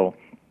critical.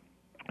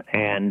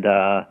 And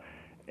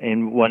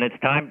when it's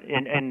time,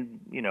 and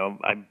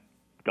I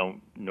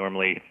don't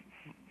normally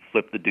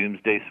flip the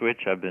doomsday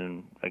switch. I've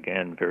been,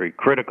 again, very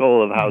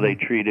critical of how they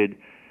treated,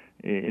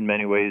 in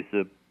many ways,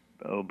 the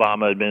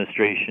Obama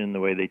administration, the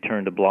way they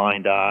turned a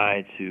blind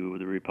eye to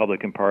the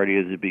Republican Party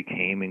as it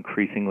became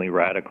increasingly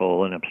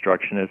radical and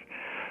obstructionist.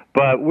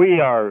 But we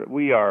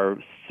are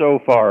so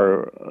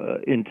far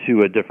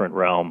into a different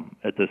realm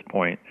at this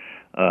point,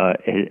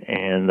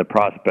 and the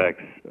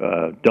prospects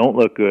don't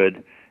look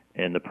good,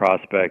 and the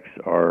prospects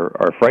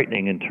are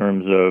frightening in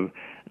terms of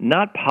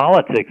not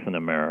politics in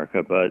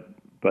America, but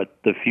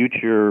the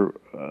future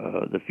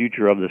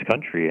of this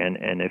country,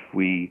 and if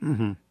we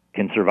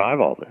can survive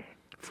all this.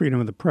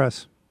 Freedom of the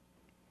press.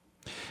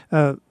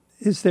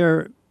 Is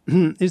there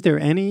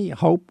any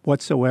hope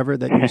whatsoever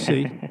that you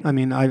see? I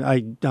mean,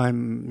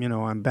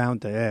 I'm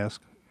bound to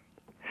ask.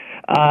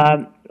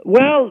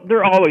 Well,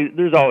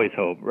 there's always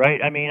hope,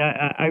 right? I mean,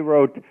 I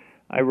wrote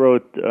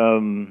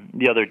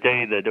the other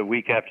day that a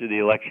week after the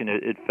election,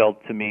 it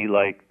felt to me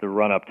like the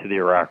run-up to the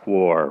Iraq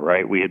War,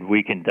 right? We had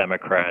weakened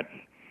Democrats.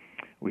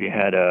 We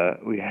had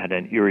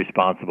an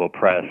irresponsible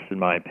press, in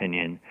my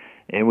opinion.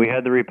 And we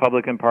had the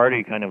Republican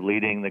Party kind of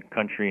leading the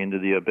country into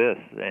the abyss,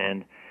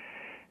 and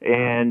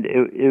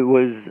it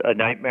was a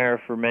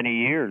nightmare for many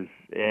years,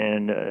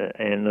 and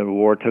the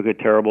war took a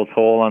terrible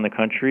toll on the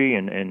country,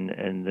 and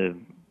the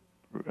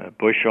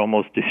Bush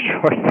almost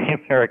destroyed the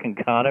American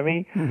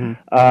economy,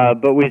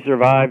 but we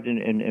survived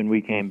and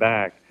we came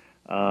back.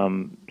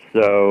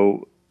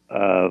 So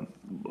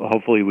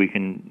hopefully we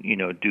can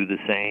do the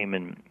same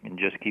and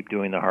just keep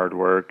doing the hard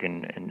work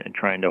and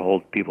trying to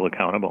hold people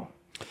accountable.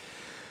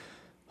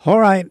 All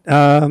right.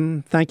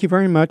 Thank you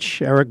very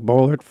much, Eric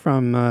Boehlert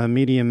from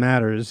Media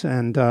Matters.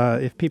 And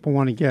if people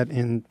want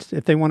to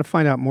if they want to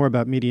find out more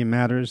about Media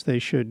Matters, they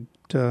should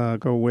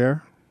go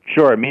where?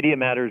 Sure,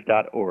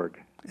 MediaMatters.org.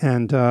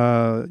 And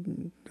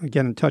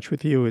get in touch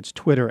with you. It's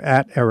Twitter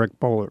 @Eric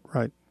Boehlert,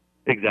 right?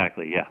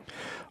 Exactly, yeah.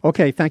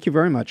 Okay, thank you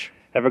very much.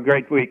 Have a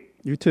great week.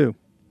 You too.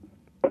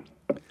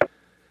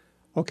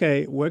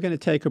 Okay, we're going to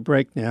take a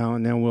break now,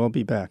 and then we'll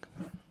be back.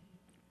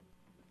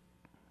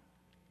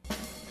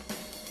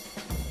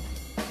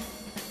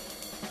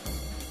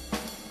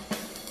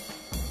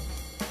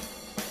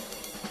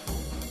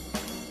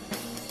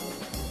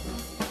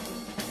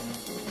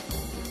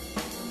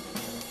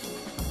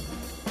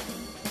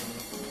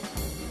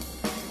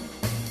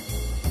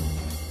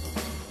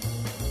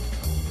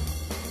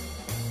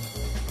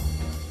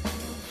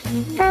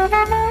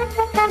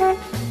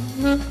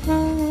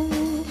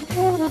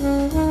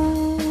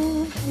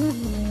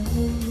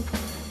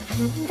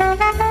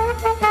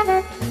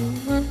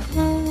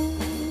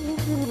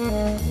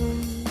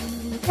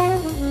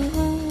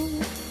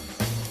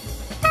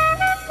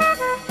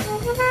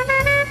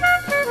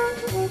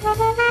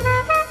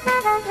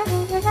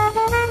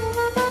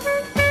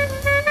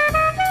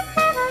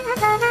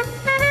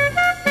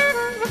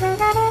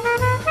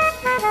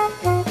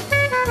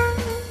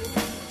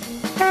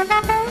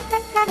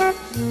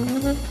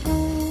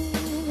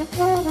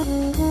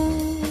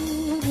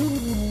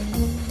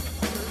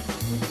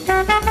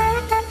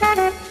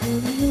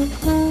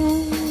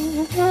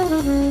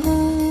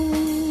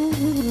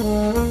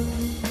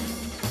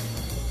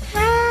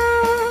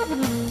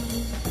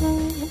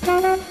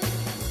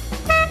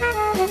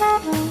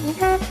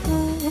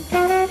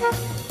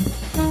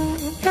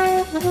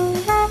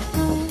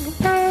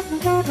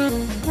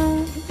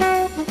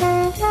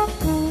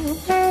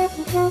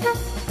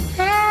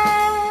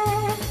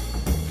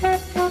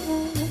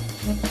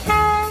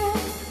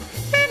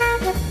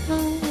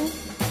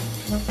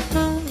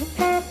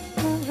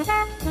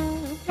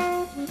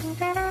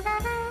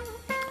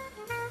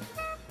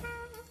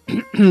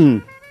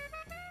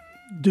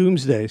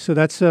 Doomsday. So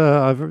that's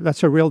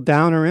a real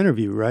downer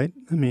interview, right?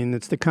 I mean,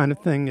 it's the kind of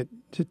thing that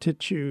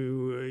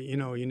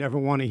you never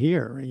want to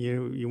hear.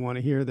 You want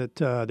to hear that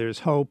there's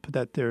hope,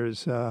 that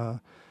there's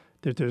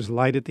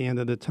light at the end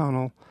of the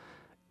tunnel.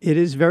 It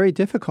is very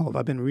difficult.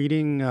 I've been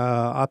reading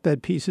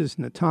op-ed pieces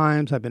in the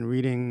Times. I've been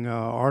reading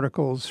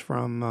articles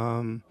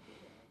from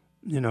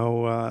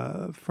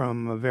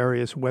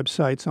various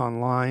websites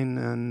online,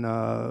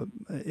 and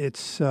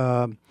it's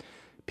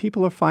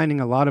people are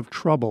finding a lot of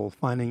trouble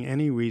finding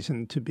any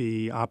reason to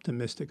be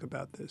optimistic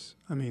about this.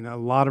 I mean, a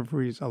lot of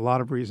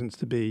reasons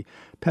to be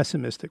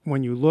pessimistic.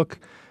 When you look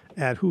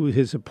at who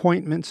his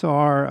appointments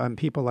are,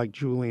 people like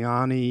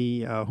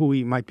Giuliani, who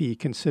he might be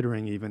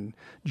considering even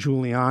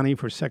Giuliani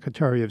for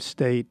Secretary of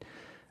State,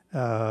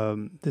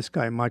 this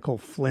guy Michael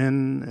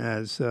Flynn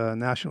as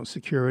National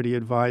Security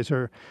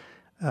Advisor.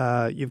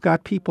 You've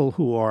got people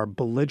who are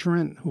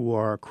belligerent, who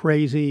are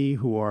crazy,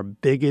 who are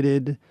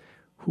bigoted,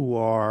 who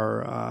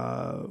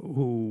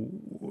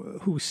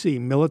see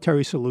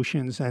military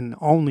solutions and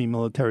only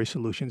military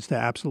solutions to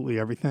absolutely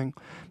everything.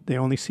 They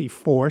only see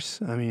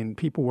force. I mean, a lot of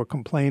people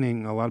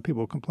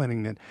were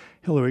complaining that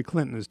Hillary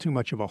Clinton is too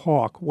much of a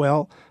hawk.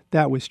 Well,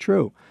 that was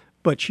true,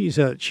 but she's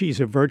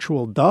a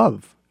virtual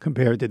dove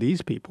compared to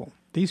these people.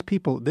 These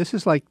people, this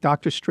is like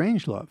Dr.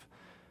 Strangelove.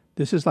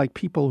 This is like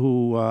people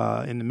who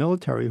in the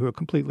military who are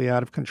completely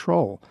out of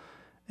control,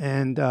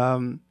 and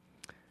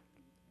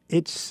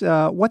it's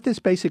what this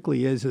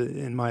basically is,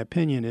 in my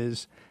opinion,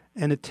 is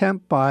an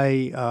attempt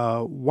by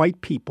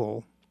white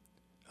people,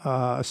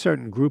 a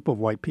certain group of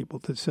white people,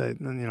 to say,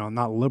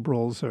 not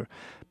liberals,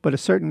 but a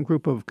certain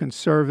group of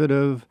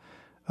conservative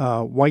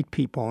white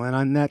people,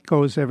 and that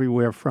goes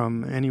anywhere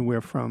from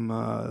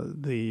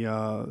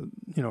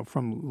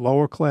from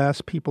lower class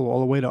people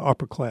all the way to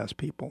upper class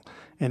people,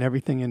 and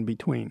everything in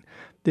between.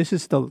 This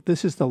is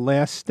the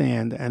last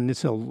stand, and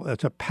it's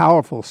a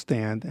powerful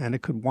stand, and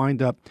it could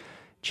wind up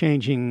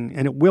changing,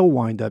 and it will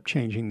wind up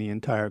changing the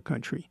entire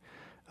country.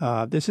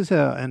 This is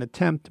an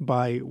attempt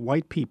by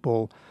white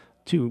people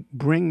to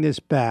bring this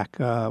back.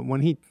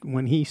 When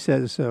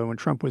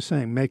Trump was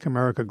saying "Make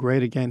America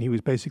Great Again," he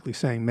was basically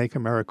saying "Make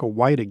America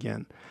White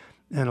Again,"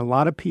 and a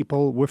lot of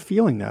people were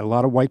feeling that. A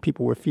lot of white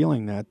people were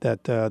feeling that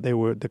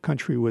the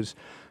country was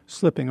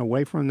slipping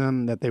away from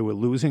them, that they were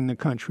losing the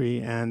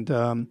country, and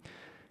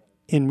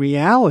in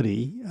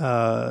reality.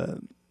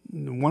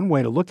 One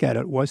way to look at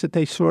it was that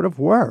they sort of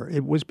were.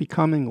 It was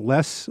becoming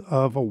less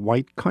of a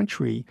white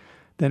country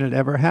than it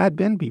ever had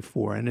been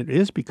before, and it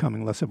is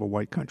becoming less of a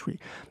white country.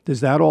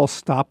 Does that all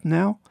stop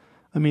now?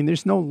 I mean,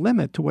 there's no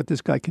limit to what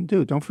this guy can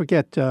do. Don't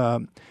forget,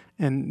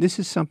 and this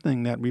is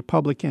something that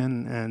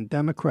Republican and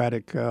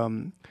Democratic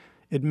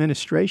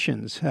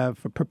administrations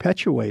have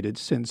perpetuated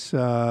since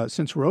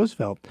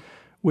Roosevelt,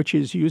 which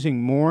is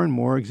using more and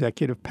more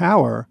executive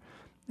power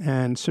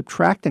and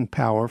subtracting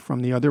power from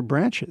the other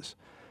branches.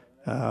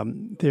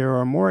 There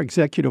are more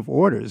executive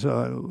orders,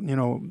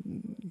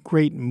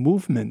 great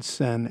movements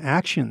and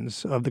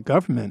actions of the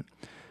government,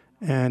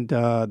 and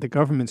the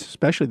government's,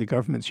 especially the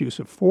government's use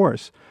of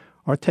force,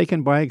 are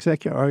taken by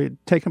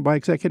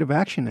executive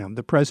action now.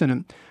 The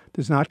president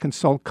does not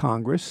consult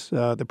Congress.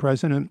 The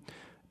president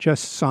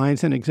just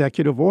signs an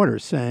executive order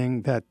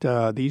saying that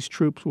these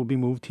troops will be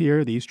moved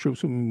here, these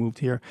troops will be moved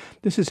here.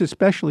 This is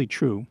especially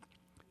true,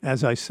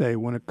 as I say,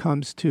 when it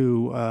comes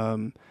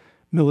to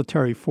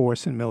military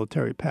force and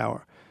military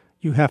power.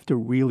 You have to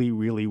really,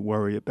 really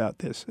worry about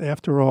this.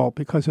 After all,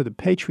 because of the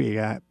Patriot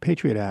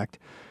Act,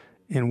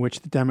 in which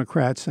the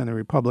Democrats and the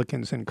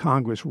Republicans in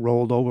Congress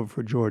rolled over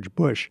for George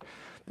Bush,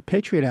 the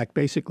Patriot Act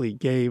basically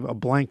gave a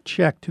blank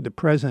check to the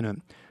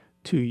president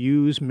to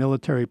use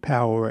military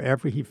power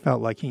wherever he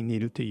felt like he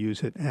needed to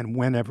use it and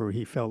whenever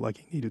he felt like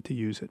he needed to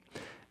use it.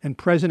 And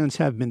presidents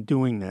have been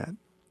doing that,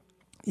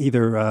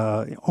 either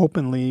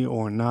openly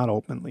or not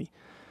openly.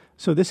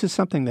 So this is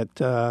something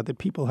that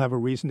people have a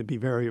reason to be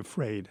very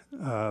afraid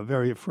of.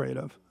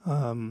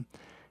 And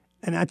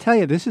I tell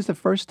you, this is the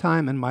first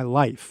time in my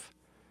life,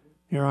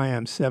 here I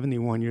am,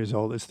 71 years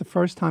old, it's the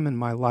first time in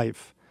my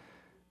life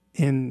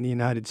in the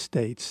United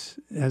States,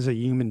 as a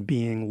human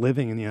being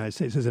living in the United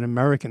States, as an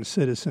American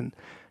citizen,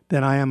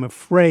 that I am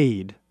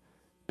afraid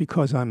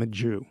because I'm a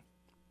Jew.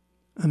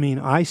 I mean,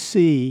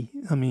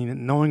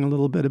 knowing a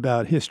little bit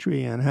about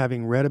history and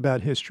having read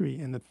about history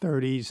in the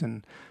 30s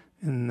and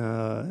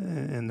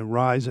the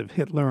rise of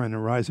Hitler and the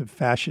rise of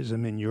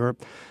fascism in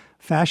Europe.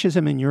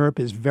 Fascism in Europe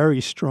is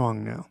very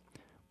strong now.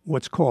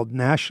 What's called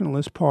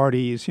nationalist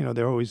parties,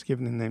 they're always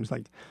given the names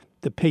like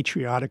the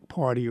Patriotic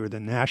Party or the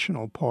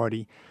National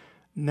Party.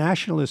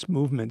 Nationalist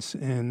movements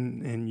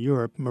in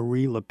Europe,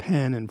 Marie Le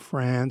Pen in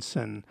France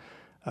and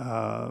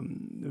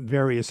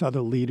various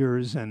other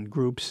leaders and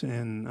groups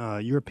in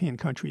European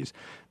countries,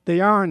 they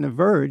are on the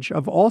verge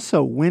of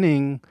also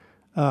winning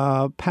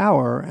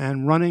power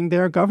and running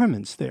their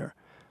governments there.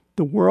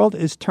 The world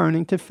is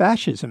turning to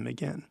fascism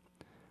again.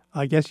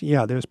 I guess,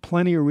 there's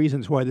plenty of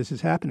reasons why this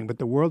is happening, but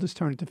the world is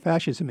turning to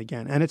fascism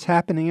again, and it's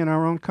happening in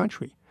our own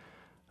country.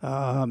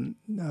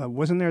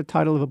 Wasn't there a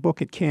title of a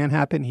book? It Can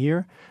Happen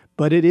Here,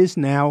 but it is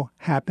now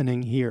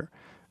happening here.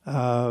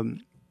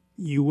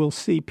 You will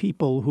see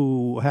people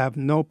who have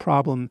no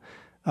problem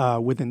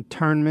with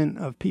internment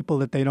of people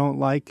that they don't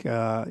like.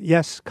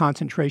 Yes,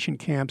 concentration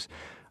camps.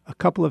 A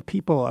couple of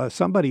people,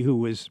 somebody who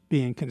was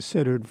being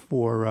considered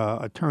for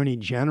attorney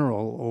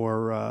general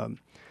or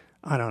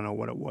I don't know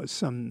what it was,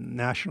 some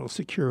national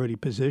security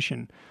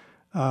position,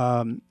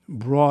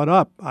 brought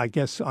up, I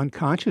guess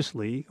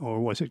unconsciously,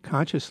 or was it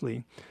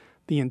consciously,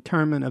 the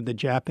internment of the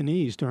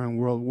Japanese during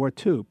World War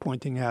II,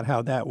 pointing out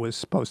how that was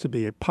supposed to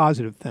be a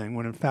positive thing,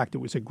 when in fact it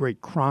was a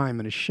great crime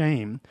and a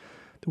shame,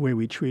 the way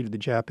we treated the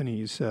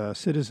Japanese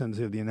citizens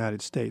of the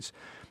United States.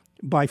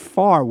 By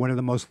far one of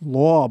the most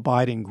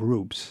law-abiding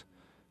groups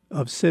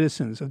of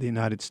citizens of the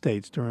United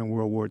States during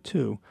World War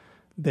II.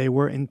 They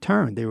were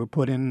interned. They were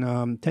put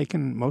in,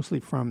 taken mostly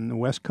from the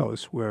West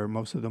Coast, where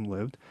most of them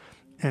lived,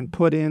 and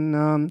put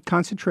in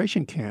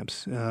concentration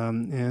camps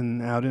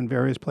out in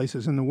various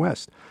places in the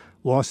West.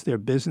 Lost their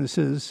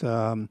businesses.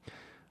 A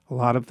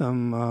lot of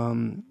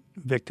them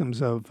victims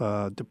of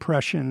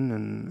depression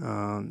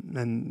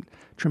and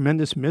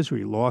tremendous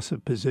misery, loss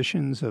of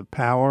positions of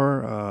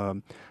power,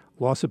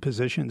 loss of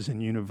positions in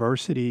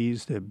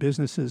universities. Their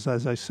businesses,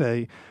 as I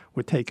say,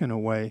 were taken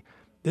away.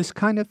 This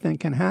kind of thing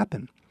can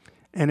happen.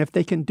 And if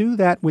they can do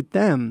that with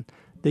them,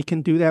 they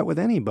can do that with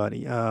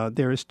anybody.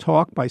 There is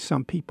talk by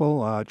some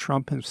people,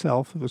 Trump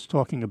himself was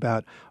talking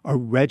about a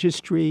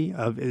registry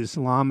of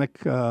Islamic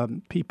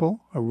people,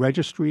 a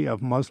registry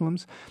of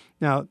Muslims.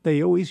 Now,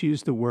 they always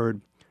use the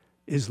word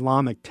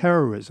Islamic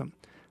terrorism.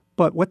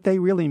 But what they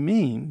really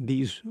mean,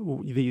 these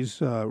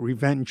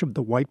revenge of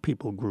the white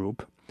people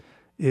group,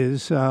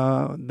 is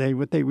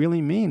what they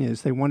really mean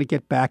is they want to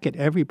get back at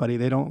everybody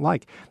they don't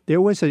like.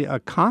 There was a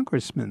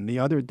congressman the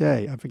other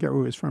day, I forget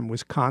where he was from,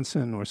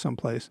 Wisconsin or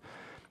someplace,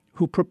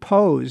 who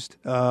proposed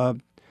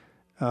drawing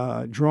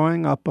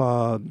up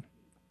a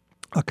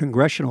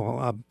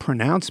congressional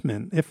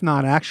pronouncement, if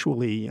not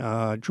actually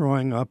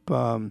drawing up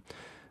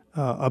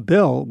a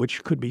bill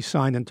which could be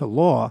signed into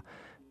law,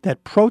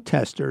 that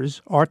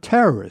protesters are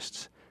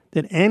terrorists,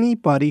 that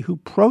anybody who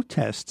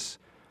protests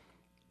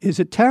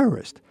is a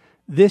terrorist.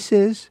 This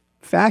is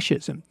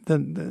fascism.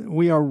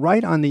 We are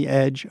right on the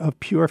edge of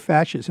pure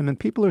fascism. And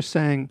people are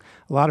saying,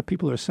 a lot of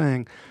people are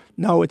saying,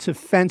 no, it's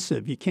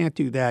offensive. You can't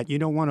do that. You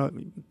don't want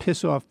to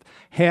piss off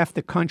half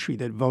the country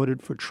that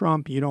voted for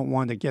Trump. You don't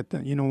want to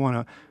you don't want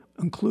to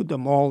include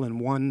them all in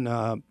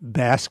one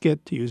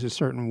basket, to use a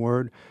certain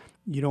word.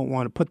 You don't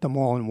want to put them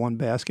all in one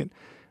basket.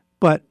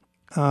 But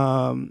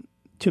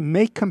to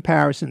make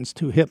comparisons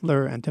to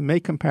Hitler and to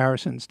make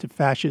comparisons to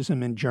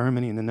fascism in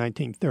Germany in the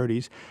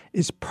 1930s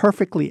is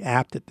perfectly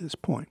apt at this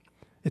point.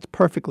 It's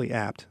perfectly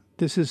apt.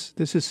 This is,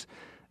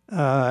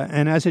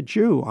 and as a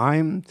Jew,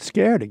 I'm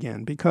scared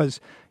again because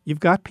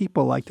you've got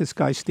people like this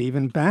guy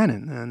Stephen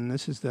Bannon, and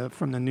this is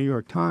from the New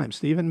York Times.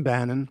 Stephen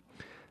Bannon.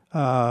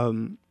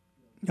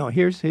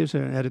 Here's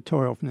an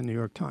editorial from the New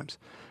York Times.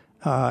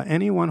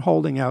 Anyone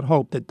holding out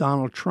hope that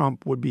Donald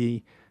Trump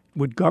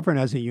would govern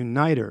as a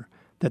uniter,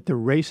 that the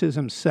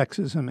racism,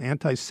 sexism,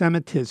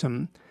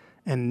 anti-Semitism,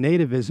 and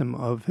nativism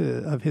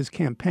of his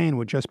campaign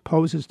were just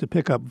poses to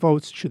pick up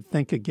votes should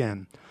think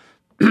again.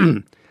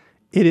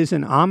 It is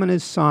an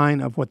ominous sign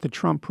of what the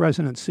Trump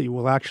presidency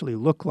will actually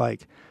look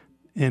like.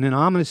 In an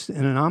ominous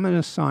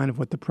sign of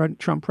what the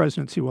Trump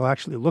presidency will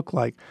actually look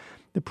like,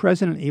 the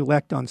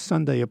president-elect on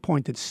Sunday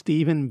appointed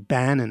Stephen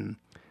Bannon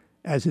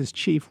as his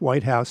chief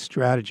White House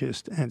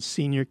strategist and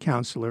senior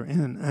counselor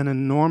in an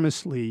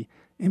enormously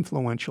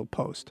influential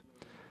post.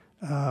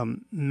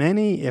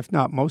 Many, if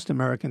not most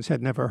Americans,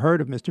 had never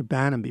heard of Mr.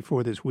 Bannon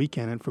before this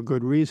weekend, and for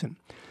good reason.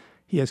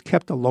 He has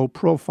kept a low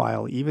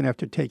profile even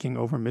after taking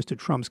over Mr.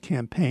 Trump's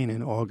campaign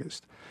in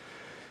August.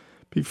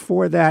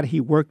 Before that, he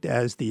worked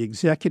as the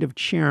executive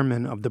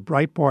chairman of the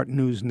Breitbart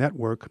News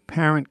Network,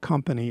 parent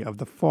company of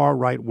the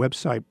far-right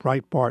website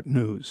Breitbart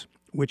News,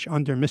 which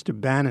under Mr.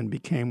 Bannon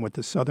became what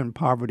the Southern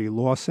Poverty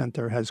Law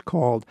Center has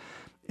called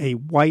a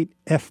white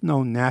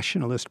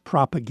ethno-nationalist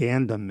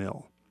propaganda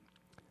mill.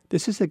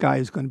 This is the guy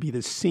who's going to be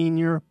the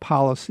senior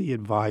policy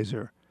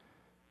advisor,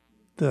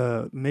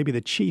 maybe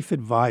the chief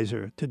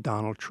advisor to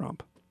Donald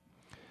Trump.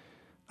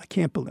 I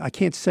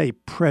can't say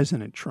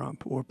President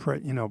Trump or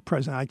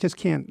President. I just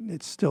can't.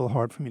 It's still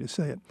hard for me to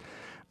say it.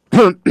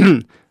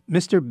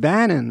 Mr.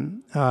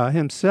 Bannon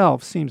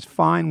himself seems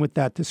fine with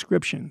that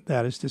description.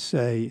 That is to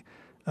say,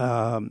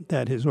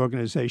 that his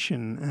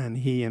organization and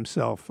he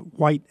himself,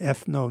 white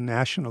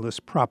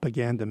ethno-nationalist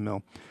propaganda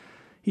mill.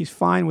 He's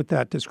fine with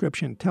that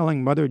description,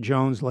 telling Mother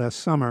Jones last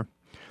summer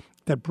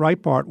that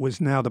Breitbart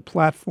was now the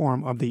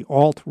platform of the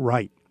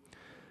alt-right,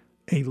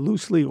 a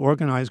loosely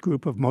organized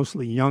group of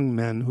mostly young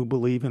men who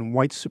believe in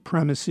white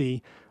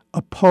supremacy,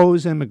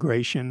 oppose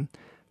immigration,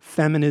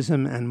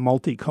 feminism, and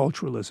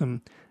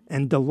multiculturalism,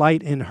 and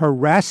delight in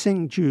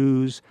harassing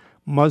Jews,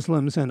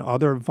 Muslims, and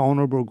other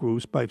vulnerable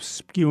groups by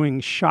spewing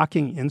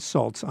shocking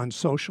insults on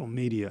social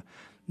media.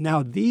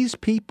 Now, these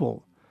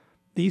people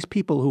These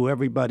people who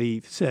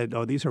everybody said,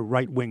 oh, these are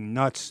right-wing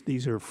nuts,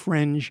 these are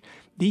fringe,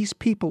 these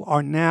people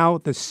are now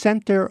the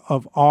center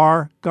of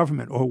our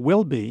government, or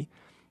will be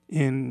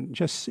in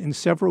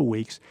several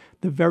weeks,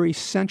 the very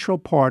central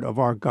part of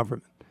our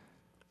government.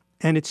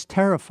 And it's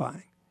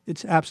terrifying.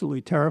 It's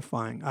absolutely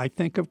terrifying. I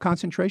think of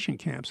concentration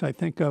camps. I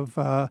think of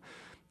the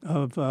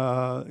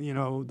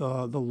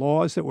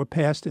laws that were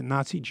passed in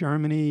Nazi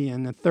Germany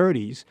in the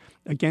 30s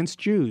against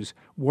Jews.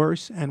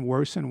 Worse and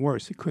worse and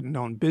worse. They couldn't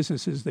own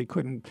businesses. They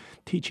couldn't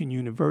teach in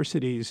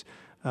universities.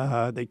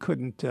 They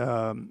couldn't.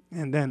 And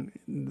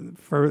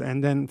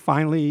then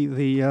finally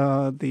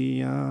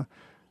the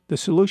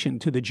solution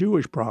to the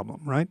Jewish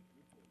problem, right?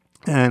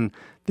 And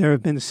there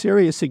have been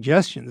serious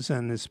suggestions,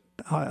 and this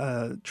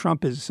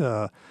Trump is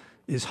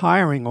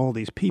hiring all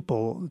these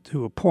people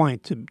to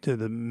appoint to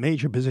the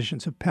major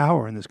positions of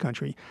power in this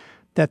country,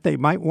 that they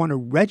might want to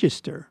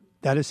register,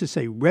 that is to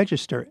say,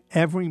 register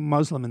every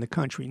Muslim in the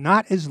country,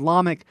 not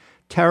Islamic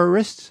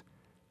terrorists,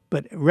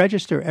 but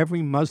register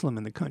every Muslim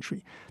in the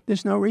country.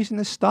 There's no reason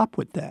to stop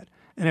with that.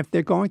 And if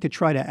they're going to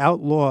try to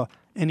outlaw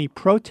any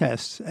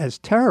protests as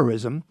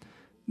terrorism,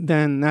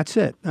 then that's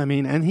it. I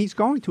mean, and he's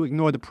going to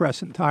ignore the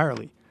press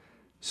entirely.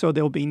 So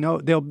there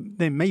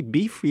may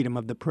be freedom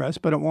of the press,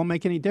 but it won't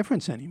make any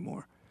difference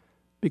anymore,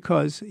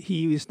 because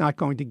he is not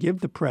going to give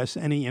the press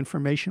any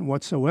information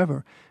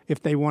whatsoever.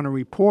 If they want to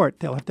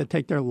report, they'll have to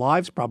take their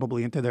lives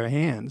probably into their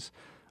hands,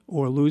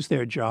 or lose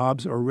their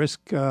jobs, or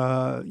risk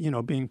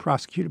being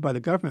prosecuted by the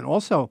government.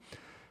 Also,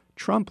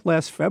 Trump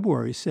last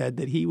February said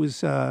that he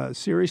was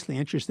seriously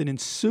interested in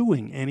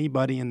suing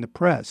anybody in the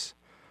press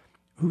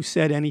who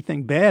said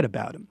anything bad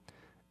about him.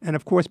 And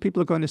of course,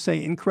 people are going to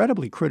say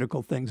incredibly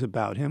critical things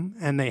about him,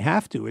 and they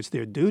have to. It's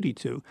their duty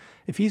to.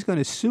 If he's going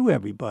to sue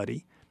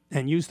everybody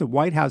and use the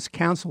White House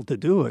counsel to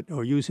do it,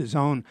 or use his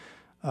own,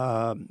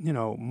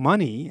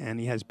 money, and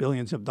he has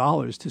billions of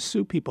dollars to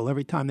sue people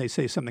every time they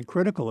say something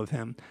critical of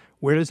him,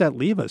 where does that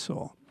leave us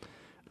all?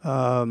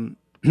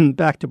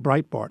 Back to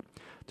Breitbart.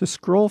 To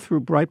scroll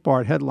through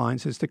Breitbart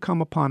headlines is to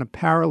come upon a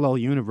parallel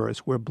universe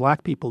where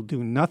black people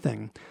do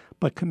nothing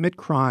but commit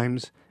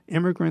crimes,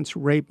 immigrants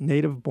rape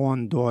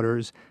native-born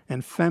daughters,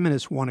 and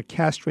feminists want to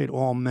castrate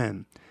all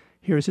men.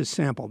 Here's his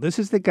sample. This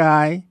is the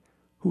guy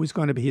who is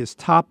going to be his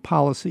top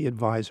policy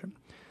advisor.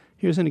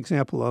 Here's an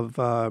example of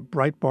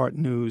Breitbart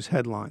News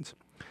headlines.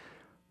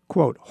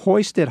 Quote,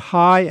 hoisted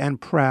high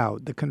and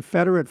proud, the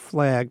Confederate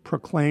flag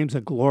proclaims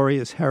a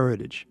glorious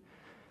heritage.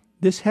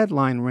 This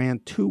headline ran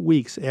 2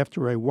 weeks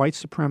after a white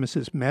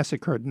supremacist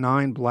massacred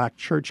 9 black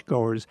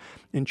churchgoers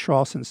in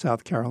Charleston,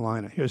 South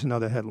Carolina. Here's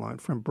another headline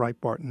from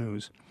Breitbart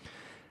News.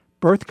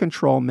 Birth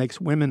control makes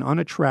women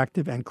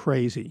unattractive and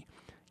crazy.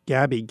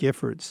 Gabby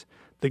Giffords,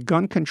 the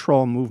gun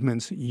control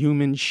movement's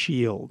human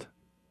shield.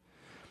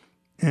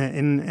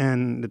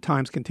 And the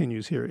Times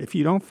continues here. If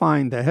you don't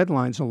find the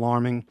headlines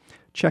alarming,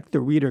 check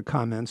the reader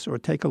comments or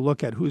take a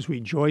look at who's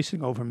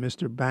rejoicing over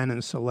Mr.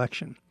 Bannon's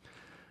selection.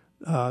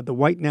 The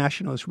white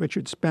nationalist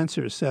Richard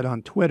Spencer said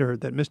on Twitter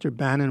that Mr.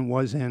 Bannon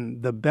was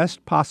in the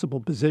best possible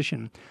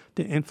position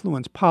to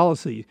influence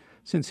policy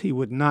since he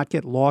would not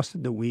get lost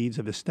in the weeds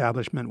of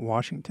establishment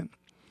Washington.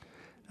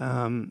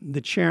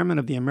 The chairman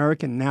of the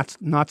American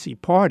Nazi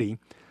Party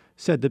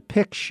said the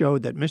pics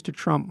showed that Mr.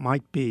 Trump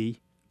might be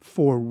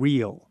for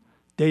real.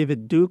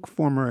 David Duke,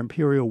 former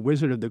imperial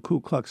wizard of the Ku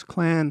Klux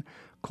Klan,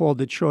 called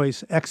the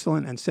choice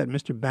excellent and said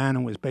Mr.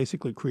 Bannon was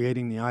basically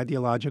creating the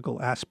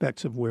ideological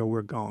aspects of where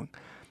we're going,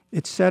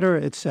 et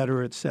cetera, et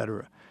cetera, et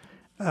cetera.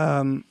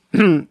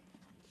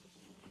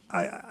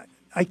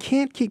 I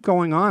can't keep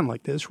going on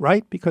like this,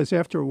 right? Because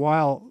after a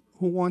while,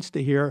 who wants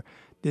to hear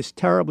this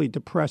terribly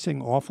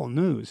depressing, awful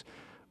news?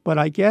 But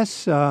I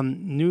guess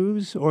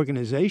news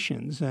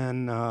organizations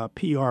and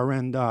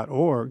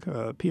PRN.org,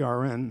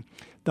 PRN.FM,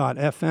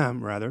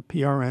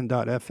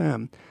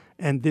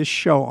 and this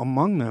show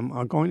among them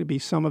are going to be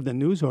some of the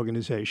news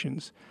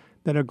organizations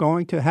that are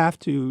going to have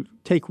to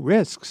take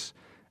risks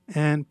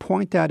and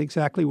point out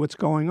exactly what's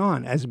going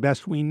on, as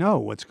best we know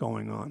what's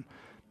going on.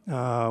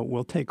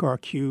 We'll take our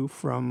cue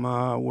from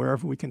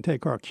wherever we can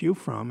take our cue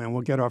from, and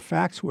we'll get our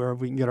facts wherever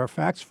we can get our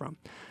facts from.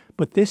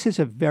 But this is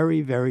a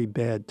very, very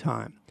bad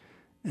time.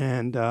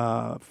 And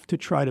to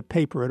try to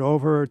paper it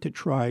over, to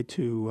try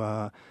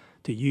to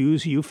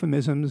use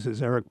euphemisms,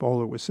 as Eric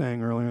Bowler was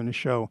saying earlier in the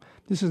show,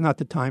 this is not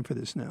the time for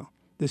this now.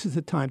 This is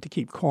the time to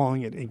keep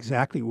calling it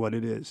exactly what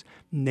it is,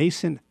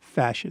 nascent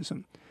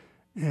fascism.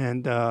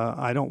 And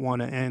I don't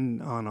want to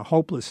end on a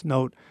hopeless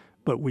note,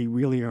 but we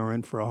really are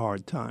in for a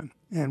hard time.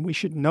 And we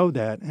should know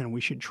that, and we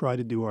should try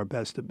to do our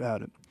best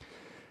about it.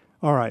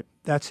 All right,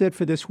 that's it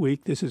for this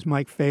week. This is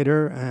Mike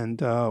Fader, and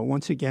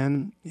once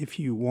again, if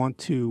you want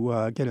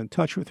to get in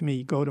touch with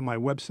me, go to my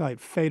website,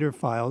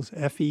 Faderfiles,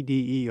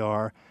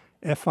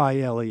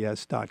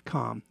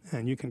 FEDERFILES.com,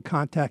 and you can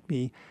contact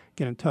me,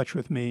 get in touch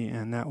with me,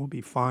 and that will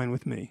be fine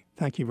with me.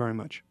 Thank you very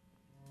much.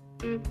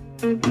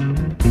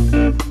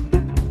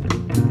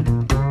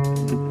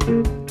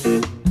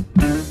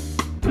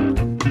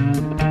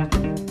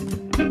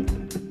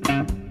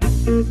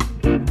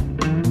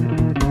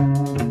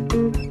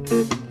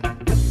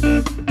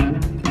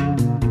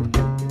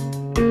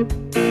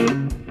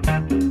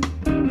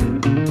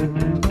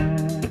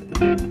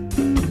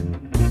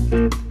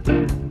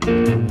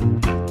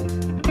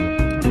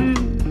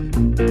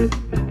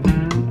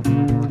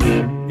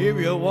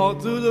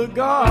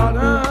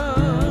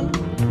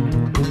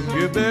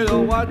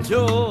 at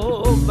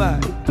your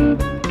back.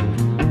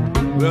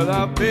 Well,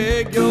 I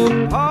beg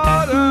your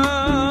pardon.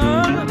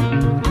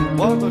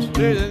 Walk a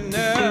straight and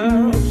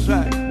narrow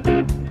track.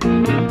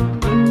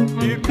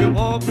 If you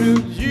walk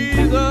with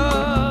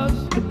Jesus,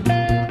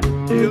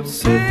 he'll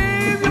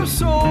save your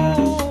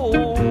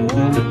soul.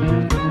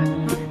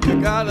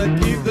 You gotta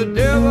keep the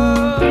devil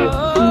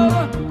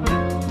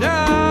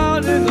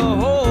down in the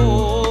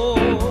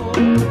hole.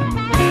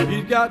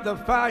 He's got the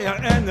fire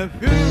and the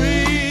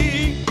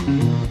fury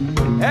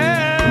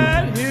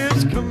at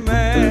his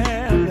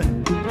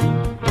command.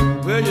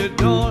 Well, you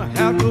don't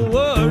have to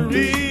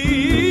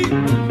worry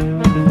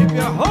if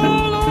you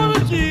hold on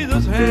to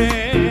Jesus'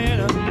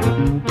 hand.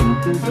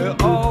 We'll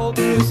all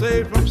be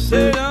safe from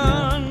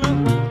Satan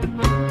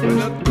when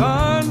the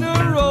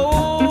thunder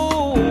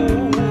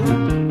rolls.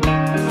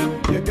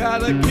 You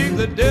gotta keep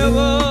the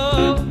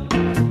devil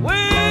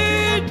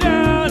way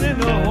down in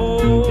the hole.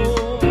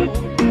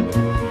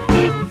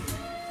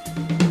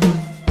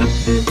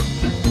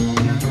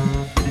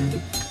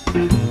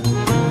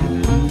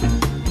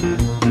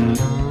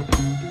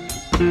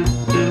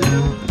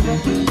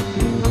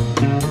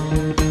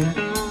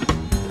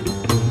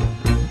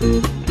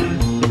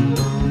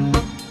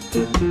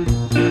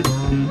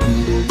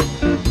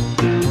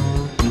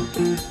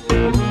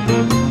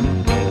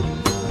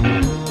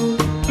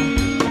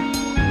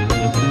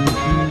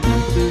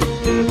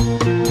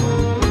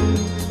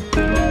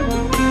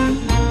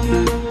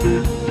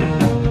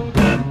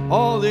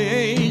 All the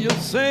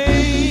angels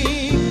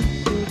sing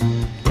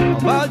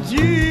about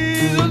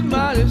Jesus'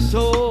 mighty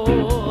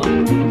soul,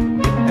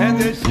 and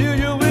they shield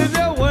you with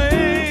their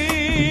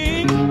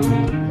wings,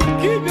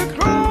 keep you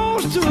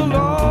close to the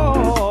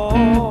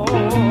Lord.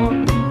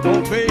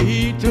 Don't pay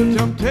heed to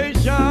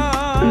temptation,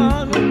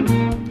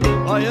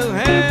 or his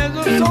hands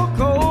are so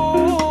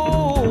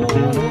cold.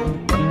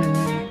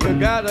 You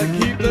gotta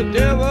keep the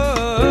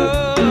devil